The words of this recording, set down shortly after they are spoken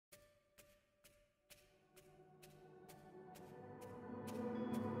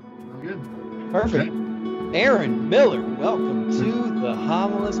Perfect. Aaron Miller, welcome to the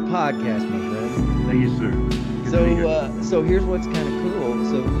Homilist Podcast, my friend. Thank you, sir. So here's what's kind of cool.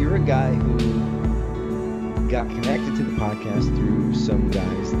 So you're a guy who got connected to the podcast through some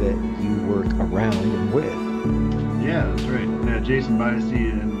guys that you work around and with. Yeah, that's right. Yeah, Jason Biasy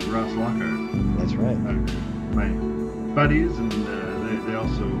and Ross Lockhart. That's right. My buddies, and they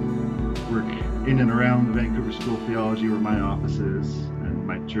also work in and around the Vancouver School of Theology, where my office is, and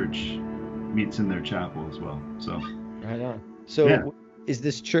my church meets in their chapel as well. So right on. So yeah. Is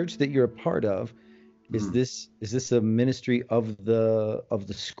this church that you're a part of? Is this a ministry of the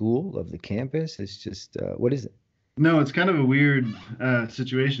school, of the campus? It's just what is it? No, it's kind of a weird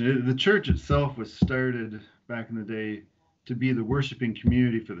situation. The church itself was started back in the day to be the worshiping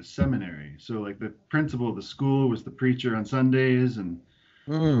community for the seminary. So like the principal of the school was the preacher on Sundays, and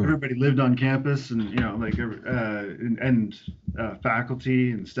everybody lived on campus, and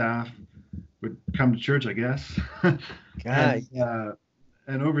faculty and staff would come to church, I guess. And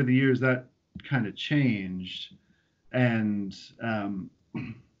over the years that kind of changed, and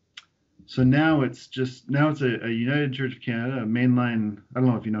so now it's a United Church of Canada, a mainline. I don't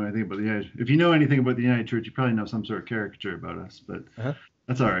know if you know anything about the United. If you know anything about the United Church, you probably know some sort of caricature about us, but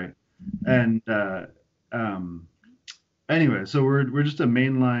that's all right. And anyway, so we're just a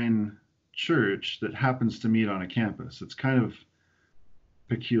mainline church that happens to meet on a campus. It's kind of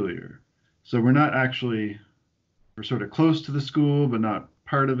peculiar. So we're sort of close to the school, but not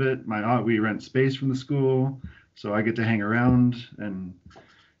part of it. We rent space from the school, so I get to hang around and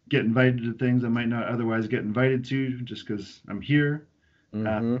get invited to things I might not otherwise get invited to, just because I'm here.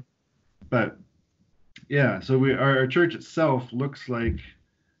 But yeah, so our church itself looks like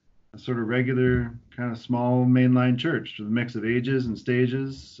a sort of regular kind of small mainline church with a mix of ages and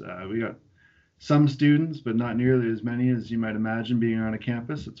stages. We got some students, but not nearly as many as you might imagine being on a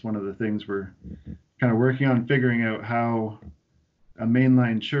campus. It's one of the things we're kind of working on, figuring out how a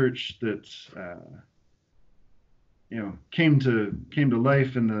mainline church that came to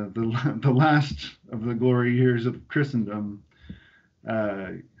life in the last of the glory years of Christendom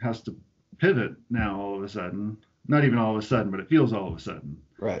has to pivot now all of a sudden. Not even all of a sudden, but it feels all of a sudden.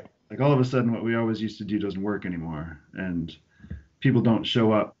 Right. Like all of a sudden what we always used to do doesn't work anymore, and people don't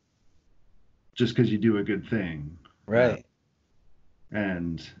show up just because you do a good thing. Right.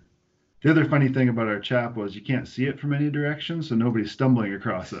 And the other funny thing about our chapel is you can't see it from any direction, so nobody's stumbling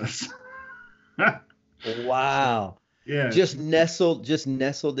across us. Wow. Yeah. Just nestled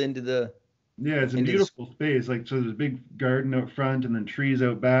into the. Yeah, it's a beautiful space. Like, so there's a big garden out front, and then trees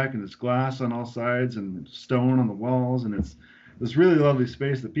out back, and there's glass on all sides, and stone on the walls, and it's this really lovely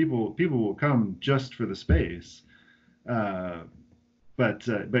space that people will come just for the space. But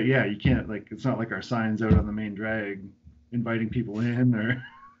yeah, you can't, like, it's not like our signs out on the main drag inviting people in, or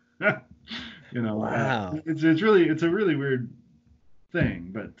Wow. It's a really weird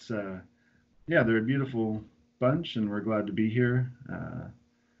thing, but yeah, they're a beautiful bunch, and we're glad to be here.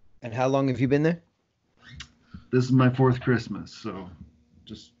 And how long have you been there? This is my fourth Christmas, so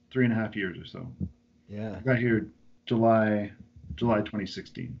just 3.5 years or so. Yeah. I got here July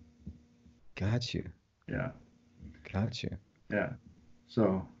 2016. Got you. Yeah. Got you. Yeah.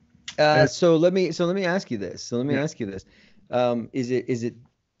 So. So let me ask you this. Is it?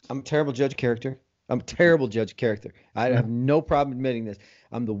 I'm a terrible judge of character. I have no problem admitting this.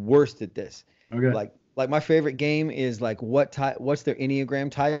 I'm the worst at this. Okay. Like my favorite game is like what's their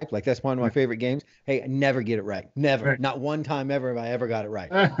Enneagram type? Like that's one of my favorite games. Hey, I never get it right. Never. Right. Not one time ever have I ever got it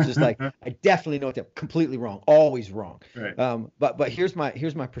right. Just like I definitely know it's completely wrong. Always wrong. Right. But here's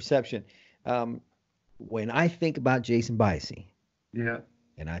my perception. When I think about Jason Biasy. Yeah.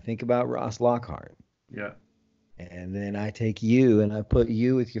 And I think about Ross Lockhart. Yeah. And then I take you and I put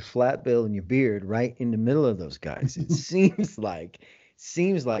you with your flat bill and your beard right in the middle of those guys. It seems like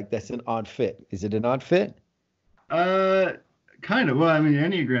that's an odd fit. Is it an odd fit? Kind of. Well, I mean,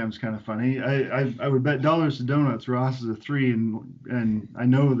 Enneagram's kind of funny. I would bet dollars to donuts Ross is a 3, and I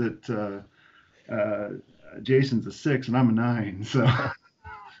know that Jason's a 6 and I'm a 9. So.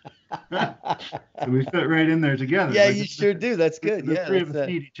 So we fit right in there together. Yeah, you sure do. That's good. The three of us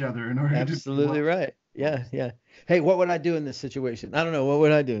need each other in order absolutely to right. Yeah. Hey, what would I do in this situation? I don't know. What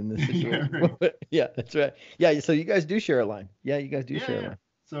would I do in this situation? Yeah, right. Yeah, that's right. Yeah, so you guys do share a line. Yeah, you guys do share a line.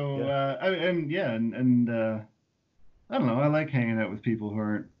 So I don't know. I like hanging out with people who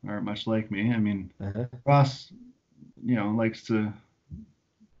aren't much like me. I mean, Ross, likes to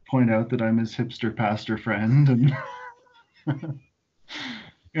point out that I'm his hipster pastor friend, and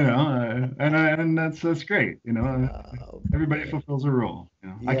and that's great. Everybody fulfills a role.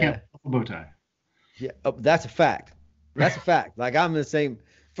 I can't fulfill a bow tie. Yeah, that's a fact. That's a fact. Like I'm the same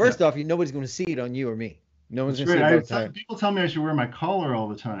Yeah. First off, nobody's going to see it on you or me. No one's That's going to see great. a bow tie. People tell me I should wear my collar all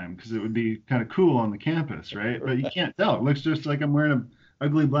the time because it would be kind of cool on the campus, right? But you can't tell. It looks just like I'm wearing an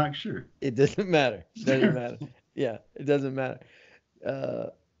ugly black shirt. It doesn't matter. It doesn't matter. Yeah, it doesn't matter. Uh,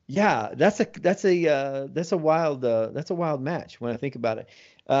 yeah, that's a wild match when I think about it.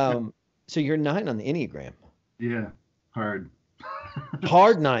 So you're 9 on the Enneagram. Yeah, hard.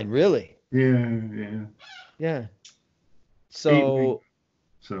 Hard 9, really? Yeah, yeah. Yeah. Eight wing. So,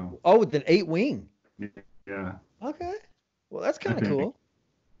 So oh, with an 8 wing. yeah, Okay. Well, that's I kind of think. cool.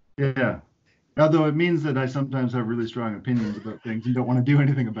 Yeah. Although it means that I sometimes have really strong opinions about things and don't want to do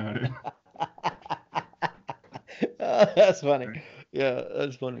anything about it. That's funny. Yeah,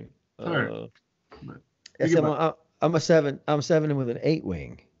 that's funny. Sorry. Uh, But yes, think about I'm a 7. I'm 7 with an 8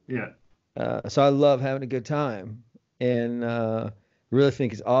 wing. it. Yeah. So I love having a good time, and really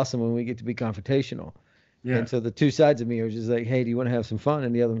think it's awesome when we get to be confrontational. Yeah. And so the two sides of me are just like, hey, do you want to have some fun?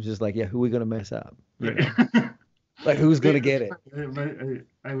 And the other one's just like, yeah, who are we gonna mess up? You know, Right. like who's gonna get it?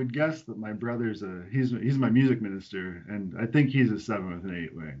 I would guess that my brother's he's my music minister, and I think he's a 7 with an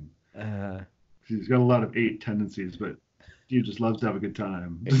 8 wing. Uh, He's got a lot of 8 tendencies, but he just loves to have a good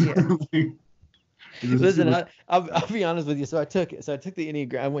time. yeah. He doesn't Listen, seem like- I'll be honest with you. So I took the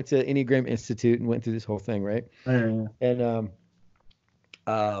Enneagram. I went to Enneagram Institute and went through this whole thing, right? yeah. And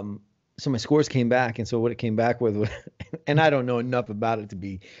so my scores came back, and so what it came back with, and I don't know enough about it to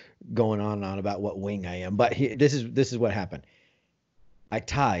be going on and on about what wing I am, but this is what happened. I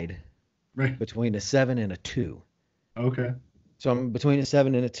tied Right. between a 7 and a 2. Okay. So I'm between a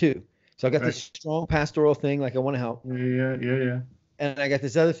 7 and a 2. So I got Right. this strong pastoral thing, like I want to help, Yeah. and I got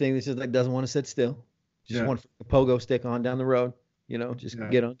this other thing that's just like doesn't want to sit still, just Yeah. want a pogo stick on down the road, just Yeah.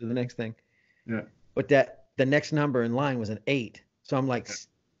 get on to the next thing. Yeah. But the next number in line was an 8, so I'm like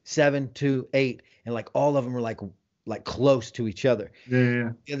 7, 2, 8, and like all of them were like close to each other.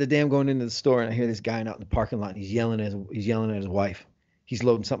 Yeah. The other day I'm going into the store and I hear this guy out in the parking lot, and he's yelling at his wife. He's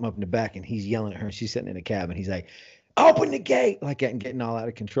loading something up in the back and he's yelling at her, and she's sitting in a cab, and he's like, open the gate, like that, and getting all out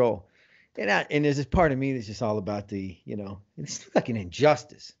of control. And there's this part of me that's just all about it's like an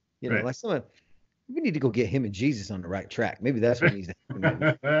injustice, Right. like someone, we need to go get him and Jesus on the right track. Maybe that's what needs to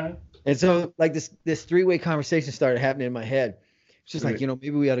happen. Yeah. And so like this three-way conversation started happening in my head. It's just like, Right. maybe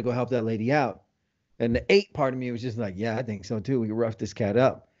we ought to go help that lady out. And the 8 part of me was just like, yeah, I think so too. We can rough this cat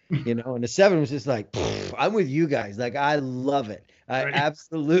up, and the 7 was just like, I'm with you guys. Like, I love it. I Right.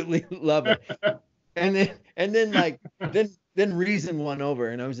 absolutely love it. And then reason won over,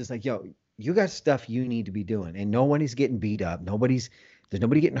 and I was just like, yo, you got stuff you need to be doing, and nobody's getting beat up. There's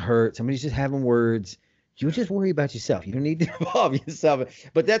nobody getting hurt. Somebody's just having words. You just worry about yourself. You don't need to involve yourself.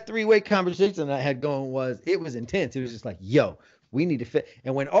 But that 3-way conversation that I had going was intense. It was just like, yo, we need to fit.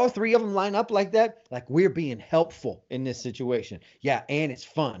 And when all 3 of them line up like that, like, we're being helpful in this situation. Yeah, and it's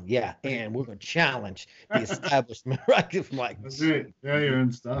fun. Yeah, and we're going to challenge the establishment. Right? I'm like, That's great. Yeah, you're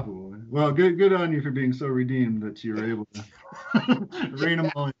unstoppable. Well, good on you for being so redeemed that you were able to rein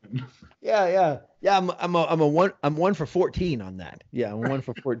them all in. yeah. I'm 1 for 14 on that. Yeah, I'm 1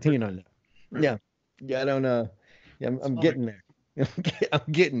 for 14 on that. Right. Yeah. I don't know. Yeah, I'm getting there. I'm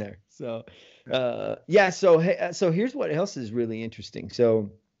getting there. So, yeah. So here's what else is really interesting. So,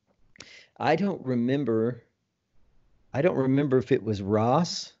 I don't remember if it was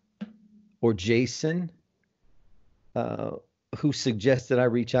Ross or Jason who suggested I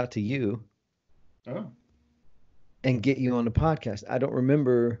reach out to you Oh, and get you on the podcast. I don't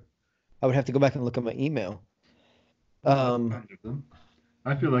remember. I would have to go back and look at my email.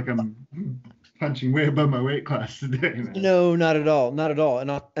 I feel like I'm punching way above my weight class today, man. No, not at all, not at all.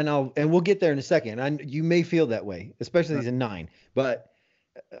 And we'll get there in a second. You may feel that way, especially as a 9. But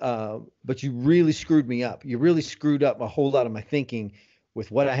you really screwed me up. You really screwed up a whole lot of my thinking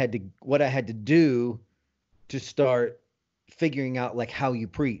with what I had to do to start figuring out like how you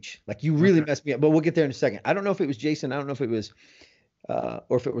preach. Like, you really messed me up. But we'll get there in a second. I don't know if it was Jason. I don't know if it was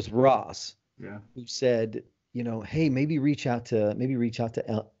or if it was Ross. Yeah. Who said, hey, maybe reach out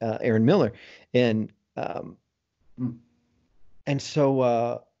to Aaron Miller, and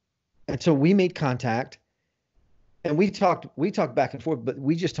so we made contact, and we talked back and forth, but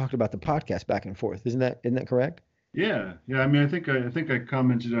we just talked about the podcast back and forth. Isn't that correct? Yeah. I mean, I think I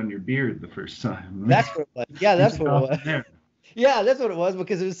commented on your beard the first time. That's what it was. Yeah, that's what it was. Yeah. Yeah, that's what it was,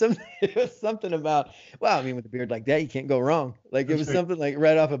 because it was something about, well, I mean, with a beard like that, you can't go wrong. Like, it was something like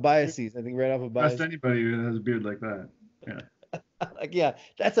right off of Biases. I think right off of Biases. Ask anybody who has a beard like that. Yeah. Like, yeah,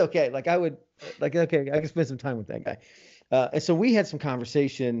 that's okay. Like, I would, like, okay, I can spend some time with that guy. And so we had some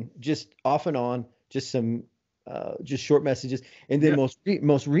conversation just off and on, just some, just short messages. And then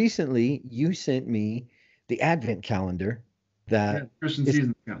most recently, you sent me the Advent calendar Yeah, that Christian is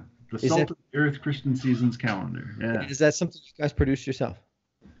seasons calendar. The is Salt that of the Earth Christian Seasons calendar. Yeah. is that something you guys produced yourself?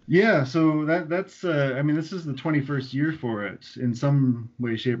 Yeah, so that's I mean, this is the 21st year for it in some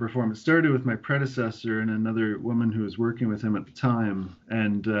way, shape, or form. It started with my predecessor and another woman who was working with him at the time,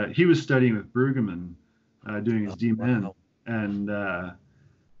 and he was studying with Brueggemann, doing his Oh, DMin, wow. and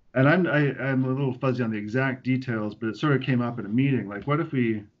I'm a little fuzzy on the exact details, but it sort of came up in a meeting, like what if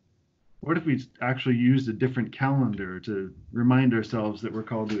we actually used a different calendar to remind ourselves that we're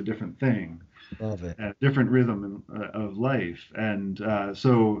called to a different thing, Love it. a different rhythm of life. And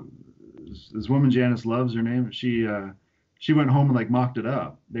so this woman, Janice Love's her name, she went home and like mocked it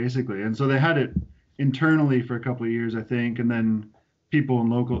up basically. And so they had it internally for a couple of years, I think, and then people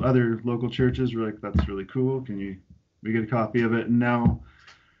in other local churches were like, "That's really cool. We get a copy of it?" And now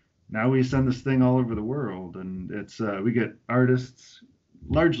we send this thing all over the world, and it's we get artists,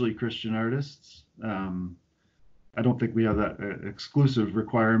 largely Christian artists. I don't think we have that exclusive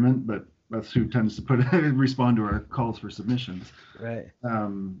requirement, but that's who tends to respond to our calls for submissions. Right.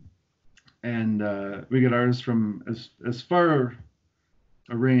 And we get artists from as far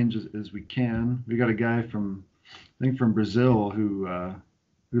a range as we can. We got a guy from I think from Brazil who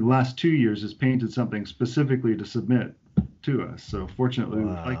the last 2 years has painted something specifically to submit to us. So fortunately,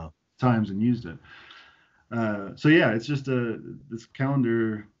 we liked Wow. times and used it. So yeah, it's just this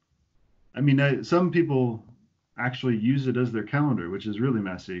calendar. I mean, some people actually use it as their calendar, which is really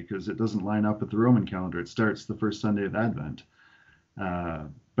messy because it doesn't line up with the Roman calendar. It starts the first Sunday of Advent.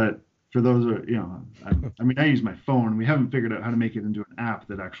 But for those who, I mean, I use my phone. We haven't figured out how to make it into an app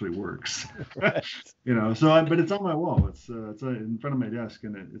that actually works. Right. But it's on my wall. It's in front of my desk,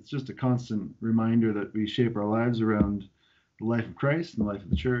 and it's just a constant reminder that we shape our lives around the life of Christ and the life of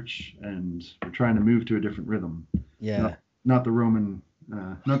the church, and we're trying to move to a different rhythm. Yeah. Not the Roman,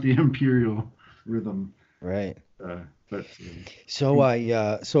 not the imperial rhythm. Right. But I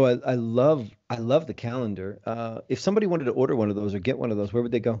love the calendar. If somebody wanted to order one of those or get one of those, where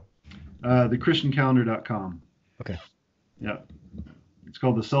would they go? thechristiancalendar.com. Okay. Yeah. It's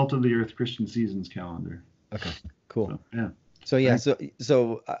called the Salt of the Earth Christian Seasons Calendar. Okay. Cool. So, yeah. So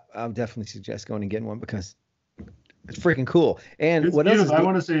yeah, I'll definitely suggest going and getting one because it's freaking cool. And It's what else is beautiful. I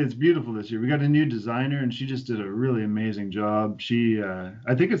want to say it's beautiful this year. We got a new designer, and she just did a really amazing job.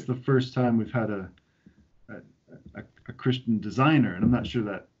 I think it's the first time we've had a Christian designer, and I'm not sure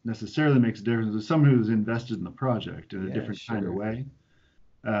that necessarily makes a difference. It's someone who's invested in the project in a different kind of way.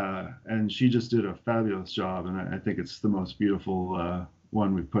 And she just did a fabulous job, and I think it's the most beautiful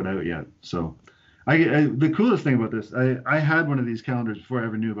one we've put out yet. So the coolest thing about this, I had one of these calendars before I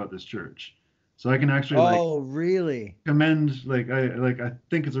ever knew about this church. So I can actually really? commend, I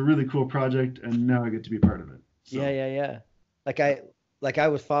think it's a really cool project, and now I get to be part of it. So. Yeah. Like I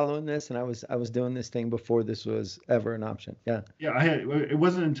was following this, and I was doing this thing before this was ever an option. Yeah. Yeah, it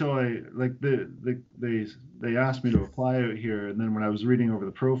wasn't until they asked me to apply out here, and then when I was reading over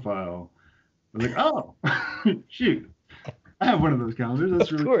the profile, I was like, oh, shoot, I have one of those calendars.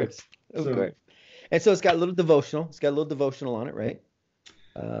 That's really cool. Of course. And so it's got a little devotional. It's got a little devotional on it, right?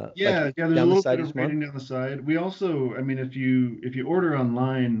 There's a little bit of writing down the side. We also, I mean, if you order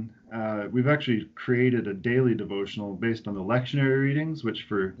online, we've actually created a daily devotional based on the lectionary readings, which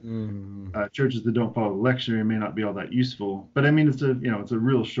for churches that don't follow the lectionary may not be all that useful. But I mean, it's a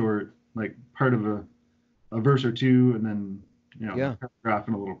real short, like part of a verse or two, and then a paragraph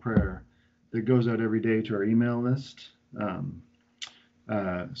and a little prayer that goes out every day to our email list.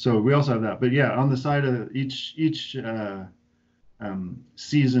 So we also have that. But yeah, on the side of each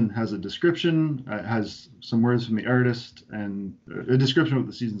season has a description, has some words from the artist, and a description of what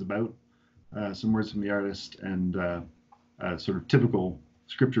the season's about, some words from the artist, and sort of typical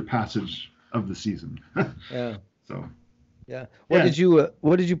scripture passage of the season. Yeah. So. Yeah. What did you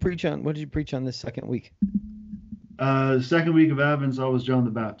preach on? What did you preach on this second week? The second week of Advent is always John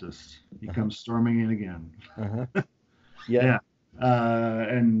the Baptist. He comes storming in again. Yeah.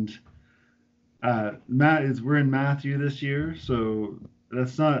 And we're in Matthew this year, so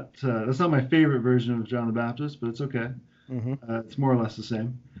that's not my favorite version of John the Baptist, but it's okay. It's more or less the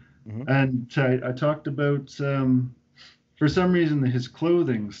same. And I talked about for some reason his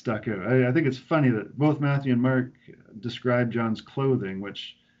clothing stuck out. I think it's funny that both Matthew and Mark describe John's clothing,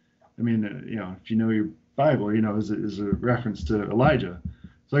 which, I mean, if you know your Bible, is a reference to Elijah.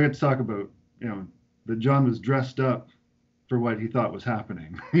 So I got to talk about that John was dressed up for what he thought was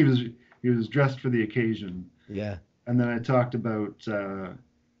happening. He was dressed for the occasion. Yeah. And then I talked about,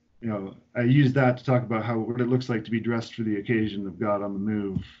 I used that to talk about what it looks like to be dressed for the occasion of God on the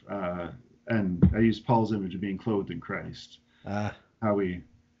move. And I used Paul's image of being clothed in Christ.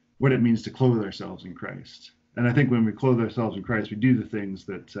 What it means to clothe ourselves in Christ. And I think when we clothe ourselves in Christ, we do the things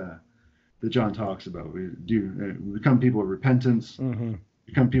that that John talks about. We become people of repentance, Mm-hmm.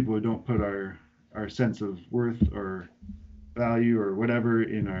 become people who don't put our sense of worth or value or whatever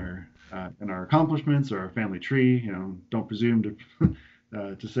in our accomplishments or our family tree. You know, don't presume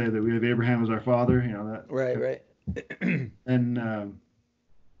to say that we have Abraham as our father. You know Right, that. right. And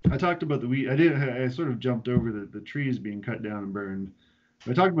I talked about the wheat. I sort of jumped over the trees being cut down and burned.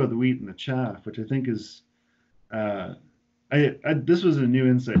 I talked about the wheat and the chaff, which I think is uh, this was a new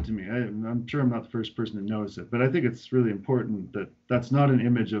insight to me. I'm sure I'm not the first person to notice it, but I think it's really important that that's not an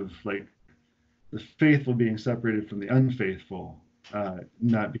image of like the faithful being separated from the unfaithful.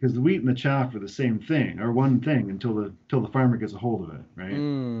 Not because the wheat and the chaff are the same thing, are one thing until the farmer gets a hold of it, right?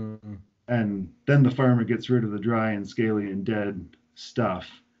 Mm. And then the farmer gets rid of the dry and scaly and dead stuff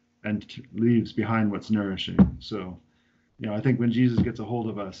and leaves behind what's nourishing. So, you know, I think when Jesus gets a hold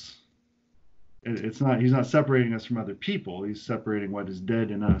of us, he's not separating us from other people. He's separating what is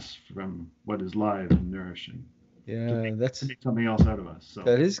dead in us from what is live and nourishing Yeah, to make something else out of us. So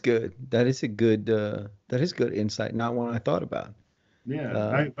that is good. That is a good that is good insight. Not one I thought about. yeah,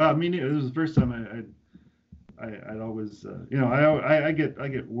 Uh, I mean, it was the first time I'd always, you know, I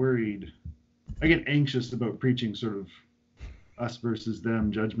get worried. I get anxious about preaching sort of us versus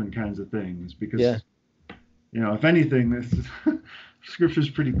them judgment kinds of things yeah. because, you know, if anything, this scripture is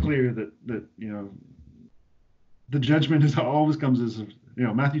pretty clear that, you know, the judgment is always comes as, you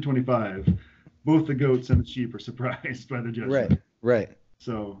know, Matthew 25, both the goats and the sheep are surprised by the Right. judgment. Right.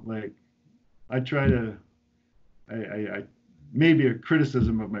 So like, I try to, I maybe a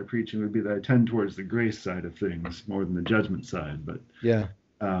criticism of my preaching would be that I tend towards the grace side of things more than the judgment side. Yeah.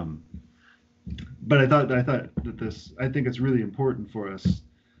 Um, but I thought that I think it's really important for us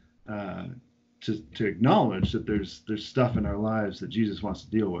uh, to acknowledge that there's stuff in our lives that Jesus wants to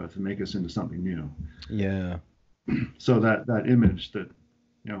deal with and make us into something new. Yeah. So that image that,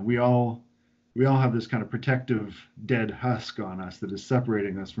 you know, we all have this kind of protective dead husk on us that is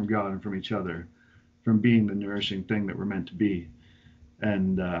separating us from God and from each other, from being the nourishing thing that we're meant to be,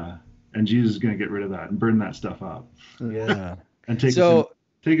 and Jesus is going to get rid of that and burn that stuff up. Yeah. And So,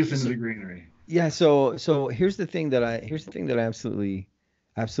 take us into so the greenery. yeah, so here's the thing that I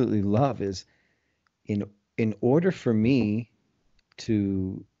absolutely love is in in order for me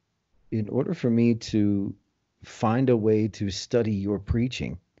to in order for me to find a way to study your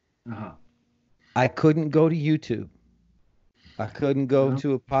preaching, Uh-huh. I couldn't go to YouTube. I couldn't go No?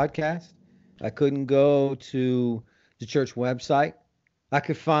 to a podcast. I couldn't go to the church website. I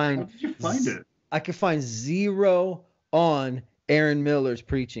could How find did you find z- it? I could find zero on Aaron Miller's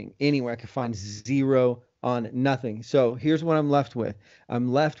preaching anywhere. I could find zero on nothing. So here's what I'm left with. I'm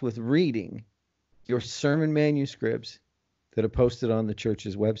left with reading your sermon manuscripts that are posted on the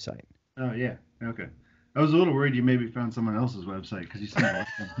church's website. Oh yeah. Okay. I was a little worried you maybe found someone else's website because you seem to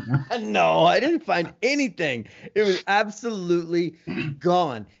like them. No, I didn't find anything. It was absolutely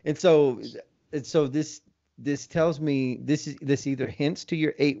gone. And so this tells me this either hints to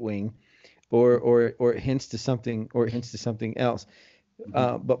your eight wing or it hints to something else.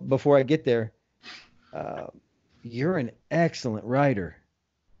 Mhm. But before I get there, uh, you're an excellent writer.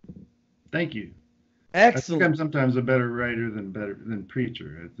 Thank you. I think Excellent. I'm sometimes a better writer than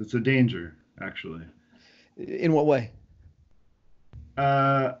preacher. It's a danger, actually. In what way?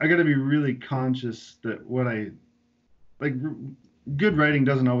 I got to be really conscious that what I like. Good writing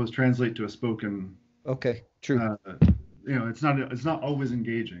doesn't always translate to a spoken. Okay, true, Uh, you know, it's not always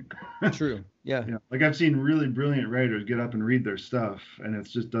engaging. true. Yeah, You know, like I've seen really brilliant writers get up and read their stuff, and it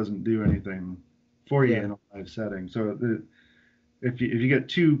just doesn't do anything for you yeah, in a live setting. So if you get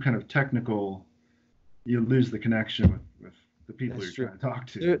too kind of technical, you lose the connection with the people that's you're true. trying to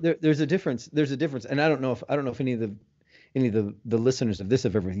talk to. There's a difference. There's a difference, and I don't know if any of the listeners of this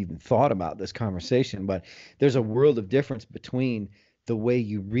have ever even thought about this conversation, but there's a world of difference between the way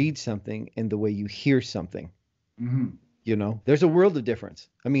you read something and the way you hear something. Hmm. There's a world of difference.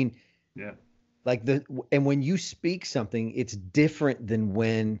 I mean, Yeah. like and when you speak something, it's different than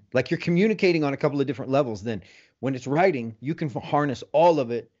when like you're communicating on a couple of different levels. Then when it's writing, you can harness all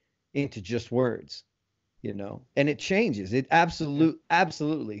of it into just words, and it changes. It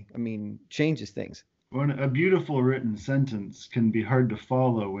absolutely, I mean, changes things. When a beautiful written sentence can be hard to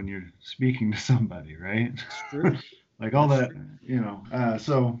follow when you're speaking to somebody, right? It's true. Like all That's that,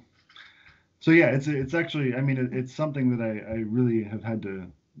 true. so yeah, it's actually, I mean, it's something that I really have had to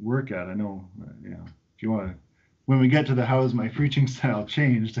work at. I know, if you want to, when we get to the how's my preaching style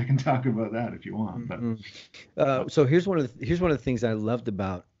changed, I can talk about that if you want. But Hmm. uh, So here's one of the things I loved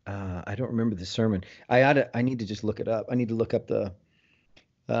about. I don't remember the sermon. I need to just look it up. I need to look up the.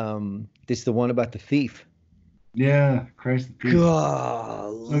 This the one about the thief. Yeah, Christ the Thief.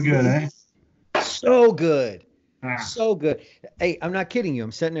 So good, Golly. eh? So good. Ah. So good. Hey, I'm not kidding you.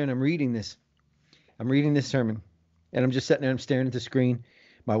 I'm sitting there and I'm reading this. I'm reading this sermon and I'm just sitting there. I'm staring at the screen.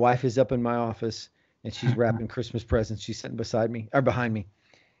 My wife is up in my office and she's wrapping Christmas presents. She's sitting beside me or behind me.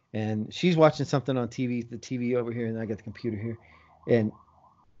 And she's watching something on TV, the TV over here, and I got the computer here. And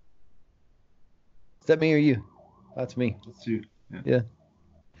is that me or you? That's me. Let's see. Yeah. Yeah.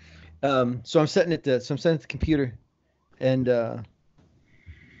 So I'm sitting at the computer, and all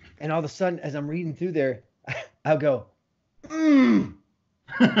of a sudden, as I'm reading through there, I'll go, mm.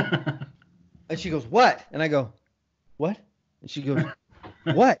 And she goes, what? And I go, what? And she goes,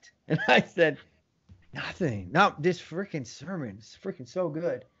 what? And I said, nothing. No, this freaking sermon is freaking so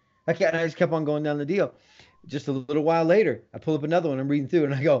good. I just kept on going down the deal. Just a little while later, I pull up another one. I'm reading through,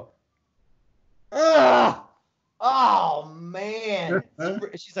 and I go, ah, oh man.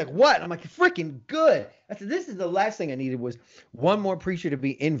 She's like, what? I'm like, freaking good. I said, this is the last thing I needed was one more preacher to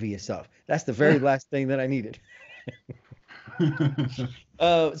be envious of. That's the very last thing that I needed.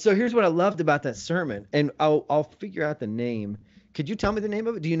 So here's what I loved about that sermon, and I'll figure out the name. Could you tell me the name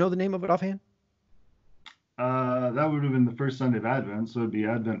of it? Do you know the name of it offhand? That would have been the first Sunday of Advent, so it'd be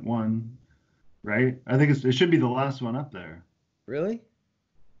Advent 1, right? I think it should be the last one up there. Really?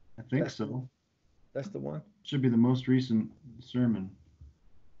 I think so. That's the one. Should be the most recent sermon.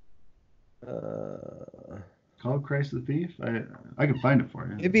 Called Christ the Thief? I can find it for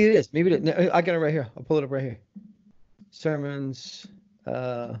you. Maybe it is. Maybe it is. No, I got it right here. I'll pull it up right here. Sermons.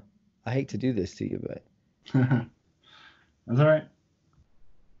 I hate to do this to you, but that's all right.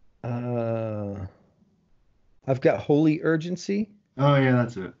 I've got Holy Urgency. Oh yeah,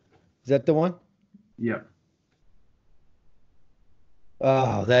 that's it. Is that the one? Yep.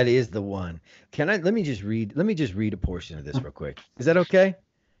 Oh, that is the one. Let me just read a portion of this real quick. Is that okay?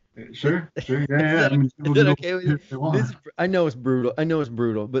 Sure. Yeah. Is that okay with you? I know it's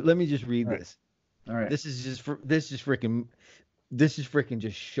brutal, but let me just read this. All right. This just freaking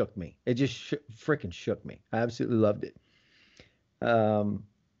just shook me. It just freaking shook me. I absolutely loved it.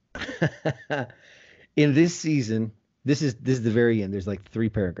 In this season, this is the very end. There's like 3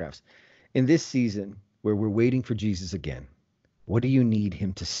 paragraphs. In this season where we're waiting for Jesus again, what do you need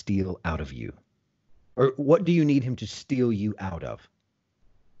him to steal out of you? Or what do you need him to steal you out of?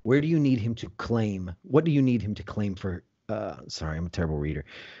 Where do you need him to claim? What do you need him to claim for? Sorry, I'm a terrible reader.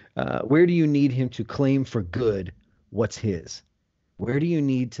 Where do you need him to claim for good what's his? Where do you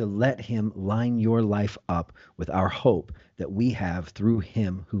need to let him line your life up with our hope that we have through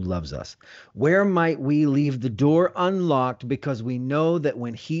him who loves us? Where might we leave the door unlocked because we know that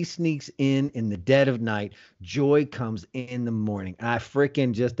when he sneaks in the dead of night, joy comes in the morning? I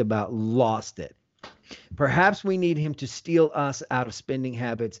freaking just about lost it. Perhaps we need him to steal us out of spending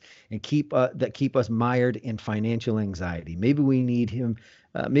habits and keep us mired in financial anxiety. Maybe we need him.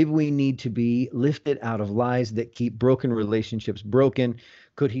 Maybe we need to be lifted out of lies that keep broken relationships broken.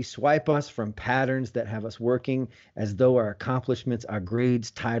 Could he swipe us from patterns that have us working as though our accomplishments, our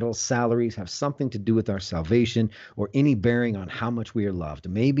grades, titles, salaries have something to do with our salvation or any bearing on how much we are loved?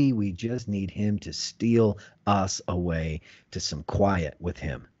 Maybe we just need him to steal us away to some quiet with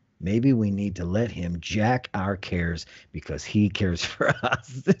him. Maybe we need to let him jack our cares because he cares for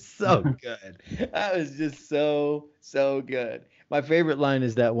us. It's so good. That was just so good. My favorite line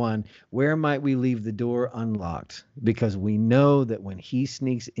is that one, where might we leave the door unlocked? Because we know that when he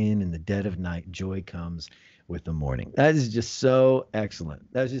sneaks in the dead of night, joy comes with the morning. That is just so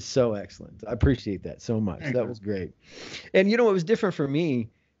excellent. That was just so excellent. I appreciate that so much. That was great. And you know what was different for me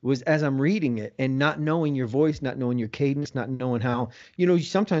was as I'm reading it and not knowing your voice, not knowing your cadence, not knowing how,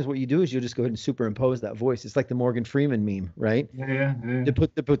 sometimes what you do is you'll just go ahead and superimpose that voice. It's like the Morgan Freeman meme, right? Yeah. To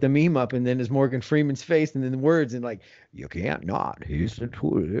put the meme up and then there's Morgan Freeman's face and then the words and like, you can't not. He's the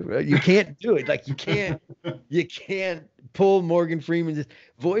tool. You can't do it. Like you can't pull Morgan Freeman's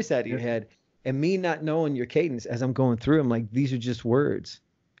voice out of your head. And me not knowing your cadence as I'm going through, I'm like, these are just words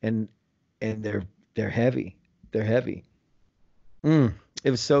and they're heavy. They're heavy. It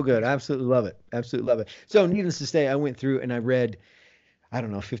was so good. I absolutely love it. Absolutely love it. So needless to say, I went through and I read, I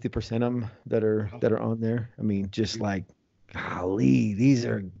don't know, 50% of them that are on there. I mean, just like, golly, these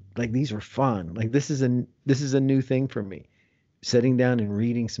are fun. Like this is a new thing for me. Sitting down and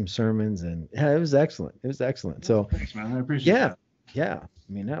reading some sermons and it was excellent. It was excellent. So thanks, man. I appreciate that. Yeah.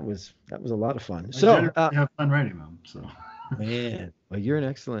 I mean, that was a lot of fun. I have fun writing them. So man, well, you're an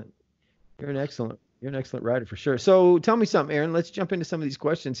excellent writer for sure. So tell me something, Aaron. Let's jump into some of these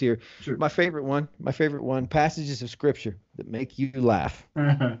questions here. Sure. My favorite one, passages of scripture that make you laugh.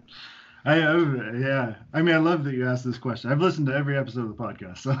 Yeah. I mean, I love that you asked this question. I've listened to every episode of the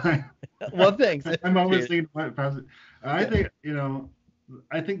podcast, so Well, thanks. I I'm always appreciate thinking about Pastor. I it. think,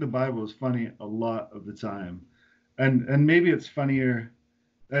 I think the Bible is funny a lot of the time, and maybe it's funnier.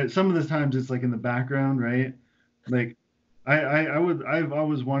 Some of the times it's like in the background, right? Like I've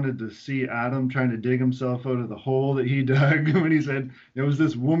always wanted to see Adam trying to dig himself out of the hole that he dug when he said, "It was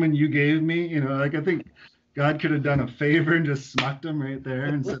this woman you gave me." Like I think God could have done a favor and just smacked him right there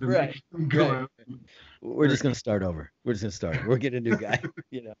instead of Right. making him go Right. out. We're Or just gonna start over. We're just gonna start over. We're getting a new guy.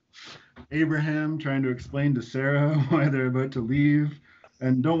 Abraham trying to explain to Sarah why they're about to leave,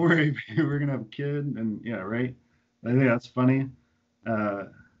 and don't worry, we're gonna have a kid. And yeah, right. I think that's funny. Uh,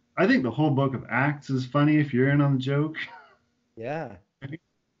 I think the whole book of Acts is funny if you're in on the joke. Yeah.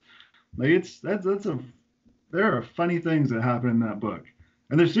 Like that's a there are funny things that happen in that book,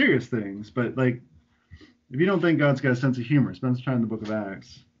 and they're serious things. But like, if you don't think God's got a sense of humor, spend some time in the book of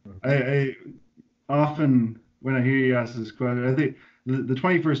Acts. I often when I hear you ask this question, I think the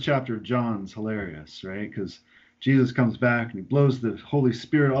 21st chapter of John's hilarious, right? Because Jesus comes back and he blows the Holy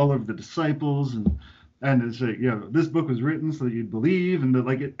Spirit all over the disciples, and it's like, this book was written so that you'd believe, and that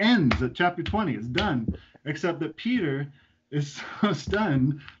like it ends at chapter 20, it's done, except that Peter is so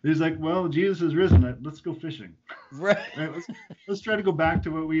stunned. He's like, well, Jesus is risen. Let's go fishing. Right. Right? Let's try to go back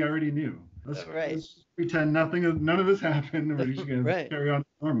to what we already knew. Let's pretend none of this happened, and we're just gonna Right. carry on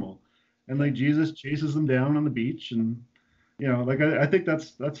normal. And like Jesus chases them down on the beach, and like I think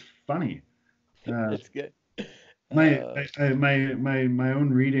that's funny. That's good. My own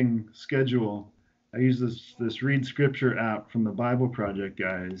reading schedule. I use this Read Scripture app from the Bible Project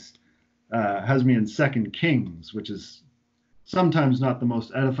guys. Has me in Second Kings, which is sometimes not the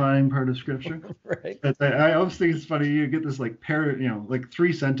most edifying part of Scripture. Right. But I always think it's funny. You get this like like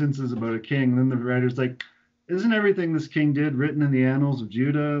 3 sentences about a king, and then the writer's like, "Isn't everything this king did written in the annals of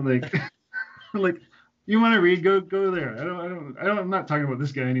Judah?" Like, like you want to read? Go there. I'm not talking about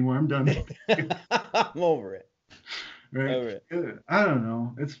this guy anymore. I'm done. I'm over it. Right? Over it. I don't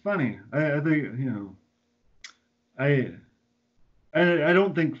know. It's funny. I think I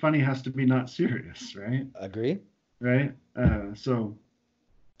don't think funny has to be not serious, right? Agree. Right. So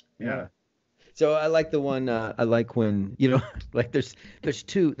yeah. So I like the one. I like when like there's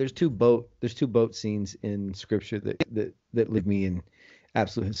two boat scenes in Scripture that leave me in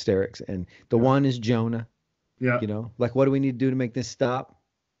absolute hysterics, and the one is Jonah. Yeah. Like, what do we need to do to make this stop?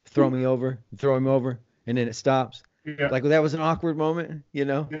 Throw him over, and then it stops. Yeah. Like, that was an awkward moment.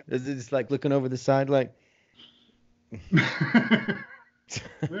 It's just like looking over the side, like.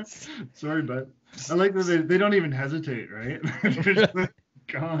 Sorry, but I like that they don't even hesitate, right? They're just like,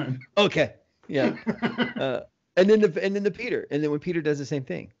 gone. Okay. Yeah. And then the Peter, and then when Peter does the same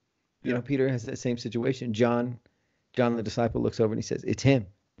thing, Peter has that same situation. John the disciple looks over and he says, "It's him.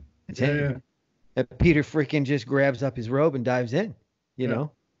 It's him." Yeah. And Peter freaking just grabs up his robe and dives in,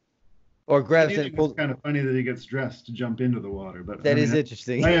 or grabs it and pulls. It's kind of funny that he gets dressed to jump into the water, but That is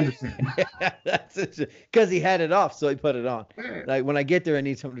interesting. I understand. That's interesting because he had it off, so he put it on. Like, when I get there, I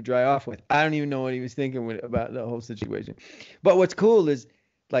need something to dry off with. I don't even know what he was thinking about the whole situation. But what's cool is,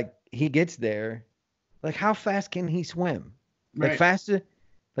 like, he gets there, like, how fast can he swim? Like, faster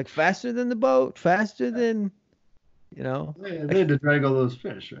than the boat, faster than. They had to drag all those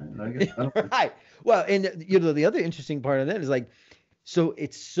fish, right? Right. Well, and the other interesting part of that is, like, so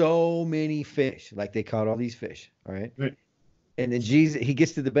it's so many fish. Like, they caught all these fish, all right? And then he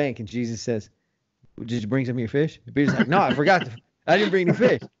gets to the bank, and Jesus says, "Did you bring some of your fish?" And Peter's like, "No, I forgot. I didn't bring any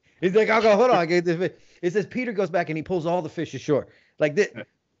fish." He's like, "I'll go. Hold on, I get the fish." It says Peter goes back and he pulls all the fish ashore. Like,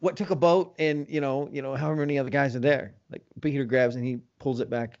 what took a boat and however many other guys are there. Like, Peter grabs and he pulls it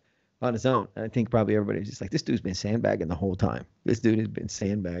back on his own. And I think probably everybody's just like, this dude's been sandbagging the whole time. This dude has been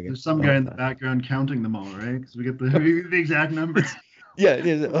sandbagging. There's some guy in the background counting them all, right? Because we get the exact numbers. Yeah, it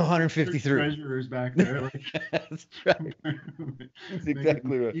is 153. Treasurers back there. Like, that's right. That's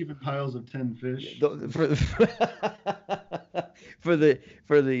exactly right. Even piles of 10 fish. For the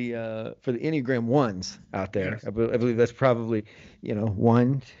Enneagram ones out there, yes. I believe that's probably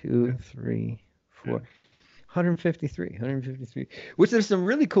 1, 2, 3, 4. 153, which there's some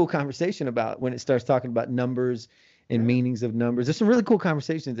really cool conversation about when it starts talking about numbers and meanings of numbers. There's some really cool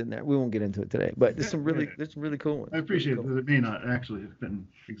conversations in there. We won't get into it today, but there's some really cool ones. I appreciate that it may not actually have been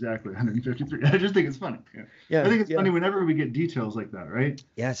exactly 153. I just think it's funny. I think it's funny whenever we get details like that, right?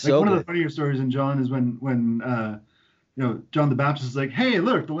 Yeah, like so one of the funnier stories in John is when John the Baptist is like, "Hey,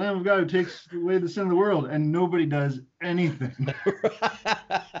 look, the Lamb of God who takes away the sin of the world," and nobody does anything.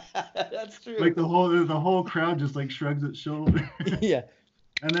 That's true. Like the whole crowd just like shrugs its shoulder. Yeah.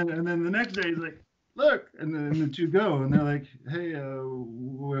 And then the next day he's like, look, and the two go, and they're like, hey,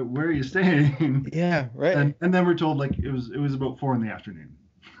 where are you staying? Yeah, right. And then we're told like it was about 4 in the afternoon.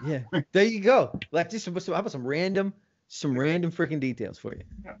 Yeah, there you go. Like just how about some random freaking details for you?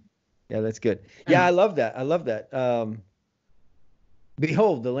 Yeah. Yeah, that's good. Yeah, And I love that. I love that.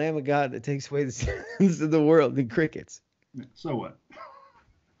 Behold, the Lamb of God that takes away the sins of the world. The crickets. so what?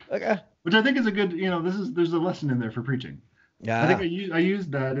 Okay. Which I think is a good, there's a lesson in there for preaching. I think Yeah. I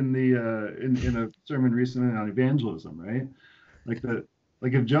used that in the in a sermon recently on evangelism, right?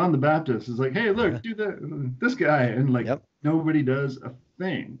 Like if John the Baptist is like, hey, look, do this guy, and like Yep. nobody does a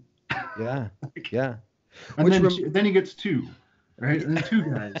thing. Yeah. Like, Yeah. and Which then he gets two, right? And then two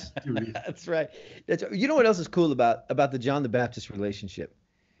guys do it. That's right. You know what else is cool about the John the Baptist relationship?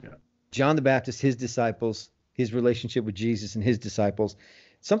 Yeah. John the Baptist, his disciples, his relationship with Jesus and his disciples.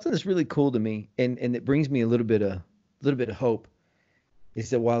 Something that's really cool to me, and it brings me a little bit of hope, is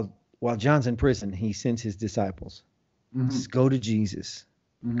that while John's in prison, he sends his disciples. Says, go to Jesus,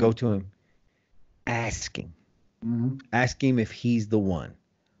 go to him, ask him, ask him if he's the one,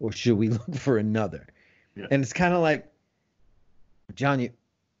 or should we look for another? Yeah. And it's kind of like, John, you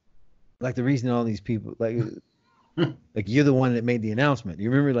like the reason all these people like you're the one that made the announcement. You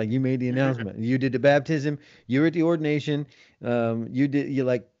remember, like, you made the announcement. You did the baptism. You were at the ordination.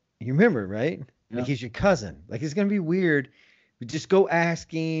 You remember, right? Yeah. Like, he's your cousin. Like, it's gonna be weird, but just go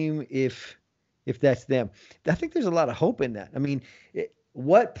ask him if that's them. I think there's a lot of hope in that. I mean,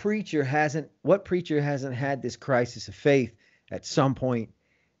 what preacher hasn't had this crisis of faith at some point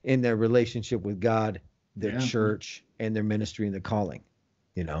in their relationship with God, their church, and their ministry and their calling?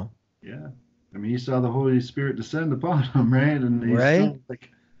 You know? Yeah. I mean, he saw the Holy Spirit descend upon him, right? And he's still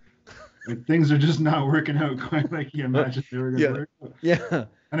like things are just not working out quite like he imagined they were going to work out. Yeah.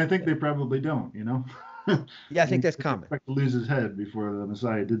 And I think they probably don't, Yeah, I think that's common. Expect to lose his head before the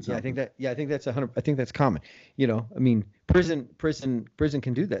Messiah did something. I think that's common. I mean, prison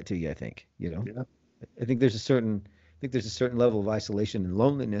can do that to you, I think, Yeah. I think there's a certain level of isolation and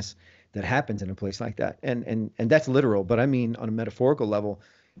loneliness that happens in a place like that. And that's literal, but I mean, on a metaphorical level,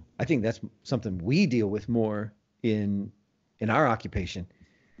 I think that's something we deal with more in our occupation,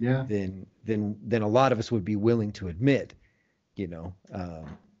 than a lot of us would be willing to admit, and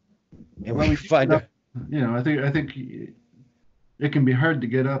we find out. I think it can be hard to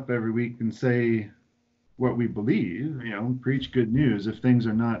get up every week and say what we believe, preach good news if things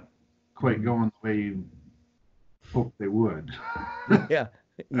are not quite going the way you hope they would. Yeah.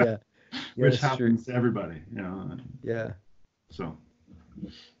 Which happens to everybody, Yeah. So.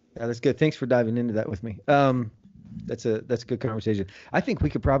 Yeah, that's good. Thanks for diving into that with me. That's a good conversation. I think we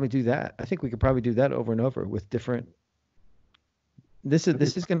could probably do that. Over and over with different. This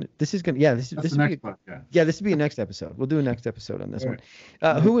is gonna. This would be a next episode. We'll do a next episode on this one.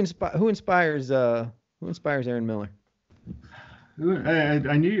 Who inspires Aaron Miller?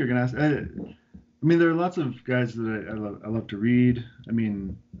 I knew you were gonna ask. I mean, there are lots of guys that I love to read. I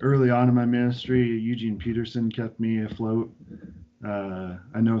mean, early on in my ministry, Eugene Peterson kept me afloat.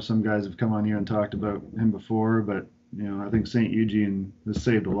 I know some guys have come on here and talked about him before, but I think St. Eugene has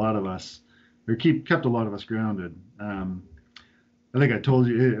saved a lot of us, or kept a lot of us grounded. I think I told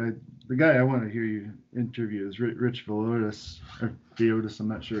you the guy I want to hear you interview is Rich Villodas, or Villodas. I'm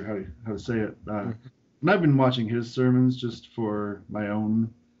not sure how to say it. And I've been watching his sermons just for my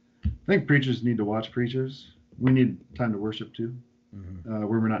own. I think preachers need to watch preachers. We need time to worship too, where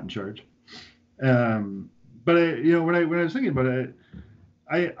we're not in charge. But when I was thinking about it,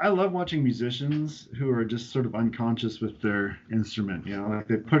 I love watching musicians who are just sort of unconscious with their instrument. Like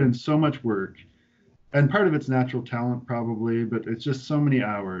they put in so much work, and part of it's natural talent probably, but it's just so many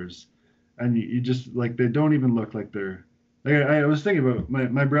hours, and you just like they don't even look like they're. Like I was thinking about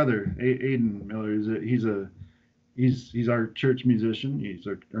my brother Aiden Miller. He's our church musician. He's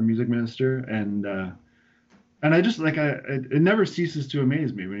our music minister, and I just like it never ceases to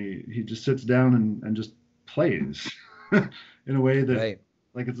amaze me when he just sits down and just plays in a way that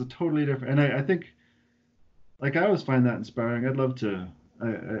like it's a totally different. And I think like I always find that inspiring. I'd love to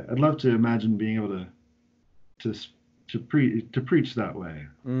imagine being able to preach that way,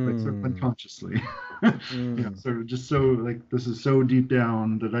 like sort of unconsciously. Sort of just so like this is so deep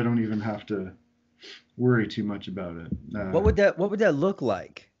down that I don't even have to worry too much about it. What would that look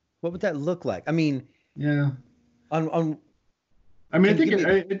like? I mean, yeah. I mean, I think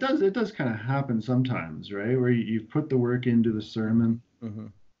it does kind of happen sometimes, right? Where you put the work into the sermon,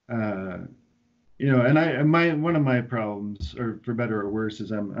 and one of my problems, or for better or worse,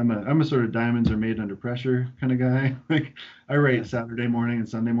 is I'm a sort of diamonds are made under pressure kind of guy. Like I write Saturday morning and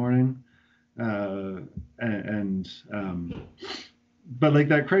Sunday morning, but like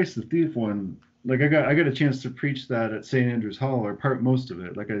that Christ the Thief one, like I got a chance to preach that at St. Andrew's Hall, or most of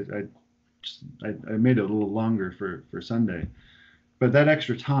it. Like I made it a little longer for Sunday, but that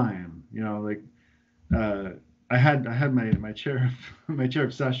extra time, like uh, I had my chair my chair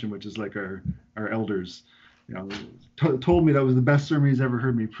of session, which is like our elders, told me that was the best sermon he's ever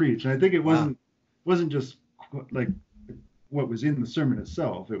heard me preach. And I think it Wow. wasn't just like what was in the sermon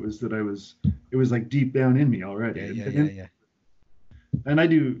itself. It was that it was like deep down in me already. Yeah, And, yeah, and yeah, then yeah. and I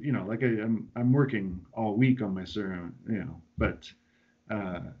do, like I'm working all week on my sermon, but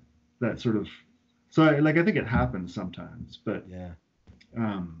uh, that sort of, so I think it happens sometimes, but Yeah.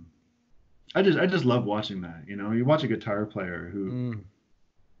 um, I just love watching that. You watch a guitar player who Mm,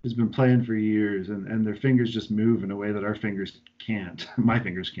 has been playing for years, and their fingers just move in a way that our fingers can't. My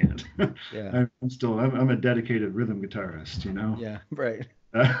fingers can't. yeah. I'm a dedicated rhythm guitarist. Yeah. Right.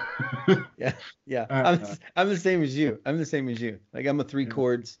 Uh, Yeah. Yeah. I'm uh, I'm the same as you. I'm the same as you. Like I'm a three yeah,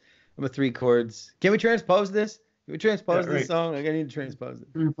 chords. I'm a three chords. Can we transpose this? Can we yeah, transpose this right. song? Like I need to transpose it.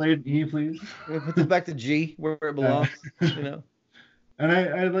 Can we play it in E, please? Can we put this back to G where it Uh, belongs? You know? and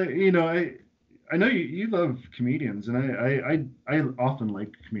I like, I know you love comedians, and I often like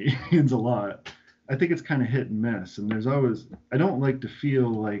comedians a lot. I think it's kind of hit and miss, and I don't like to feel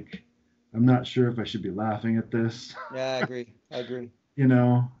like I'm not sure if I should be laughing at this. Yeah, I agree. I agree.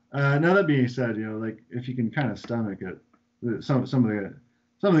 Now that being said, like if you can kind of stomach it, some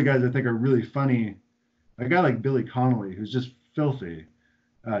of the guys I think are really funny. A guy like Billy Connolly, who's just filthy,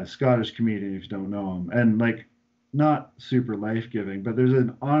 Scottish comedian if you don't know him, and like not super life giving, but there's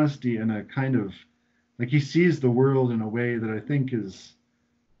an honesty and a kind of like he sees the world in a way that I think is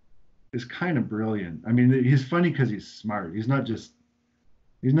kind of brilliant. I mean, he's funny because he's smart. He's not just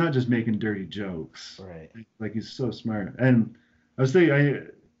making dirty jokes. Right. Like he's so smart. And I was thinking,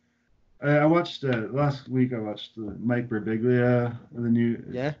 I watched last week. I watched Mike Birbiglia, the new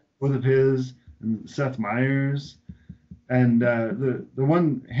Yeah. both of his, and Seth Meyers, and the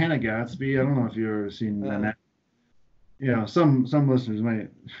one Hannah Gatsby. I don't know if you've ever seen Uh, that. Some listeners might.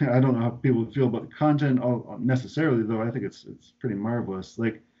 I don't know how people feel about the content necessarily, though. I think it's pretty marvelous.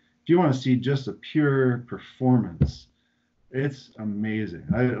 Like if you want to see just a pure performance, it's amazing.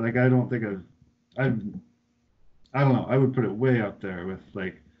 I don't think I've I don't know. I would put it way up there with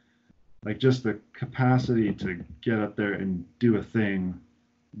like just the capacity to get up there and do a thing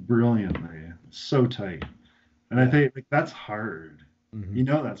brilliantly. It's so tight. And I yeah. think like that's hard. Hmm.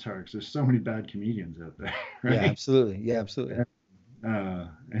 That's hard because there's so many bad comedians out there, Yeah, right? absolutely. Yeah, absolutely.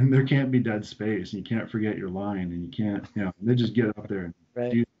 And there can't be dead space, and you can't forget your line, and you can't, they just get up there and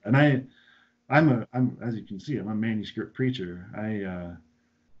Right. do. And I'm as you can see, I'm a manuscript preacher.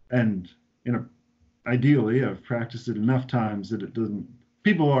 And you know, ideally, I've practiced it enough times that it doesn't.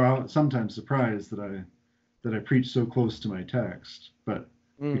 People are sometimes surprised that I preach so close to my text, but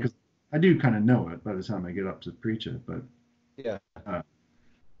Mm, because I do kind of know it by the time I get up to preach it. But yeah. uh,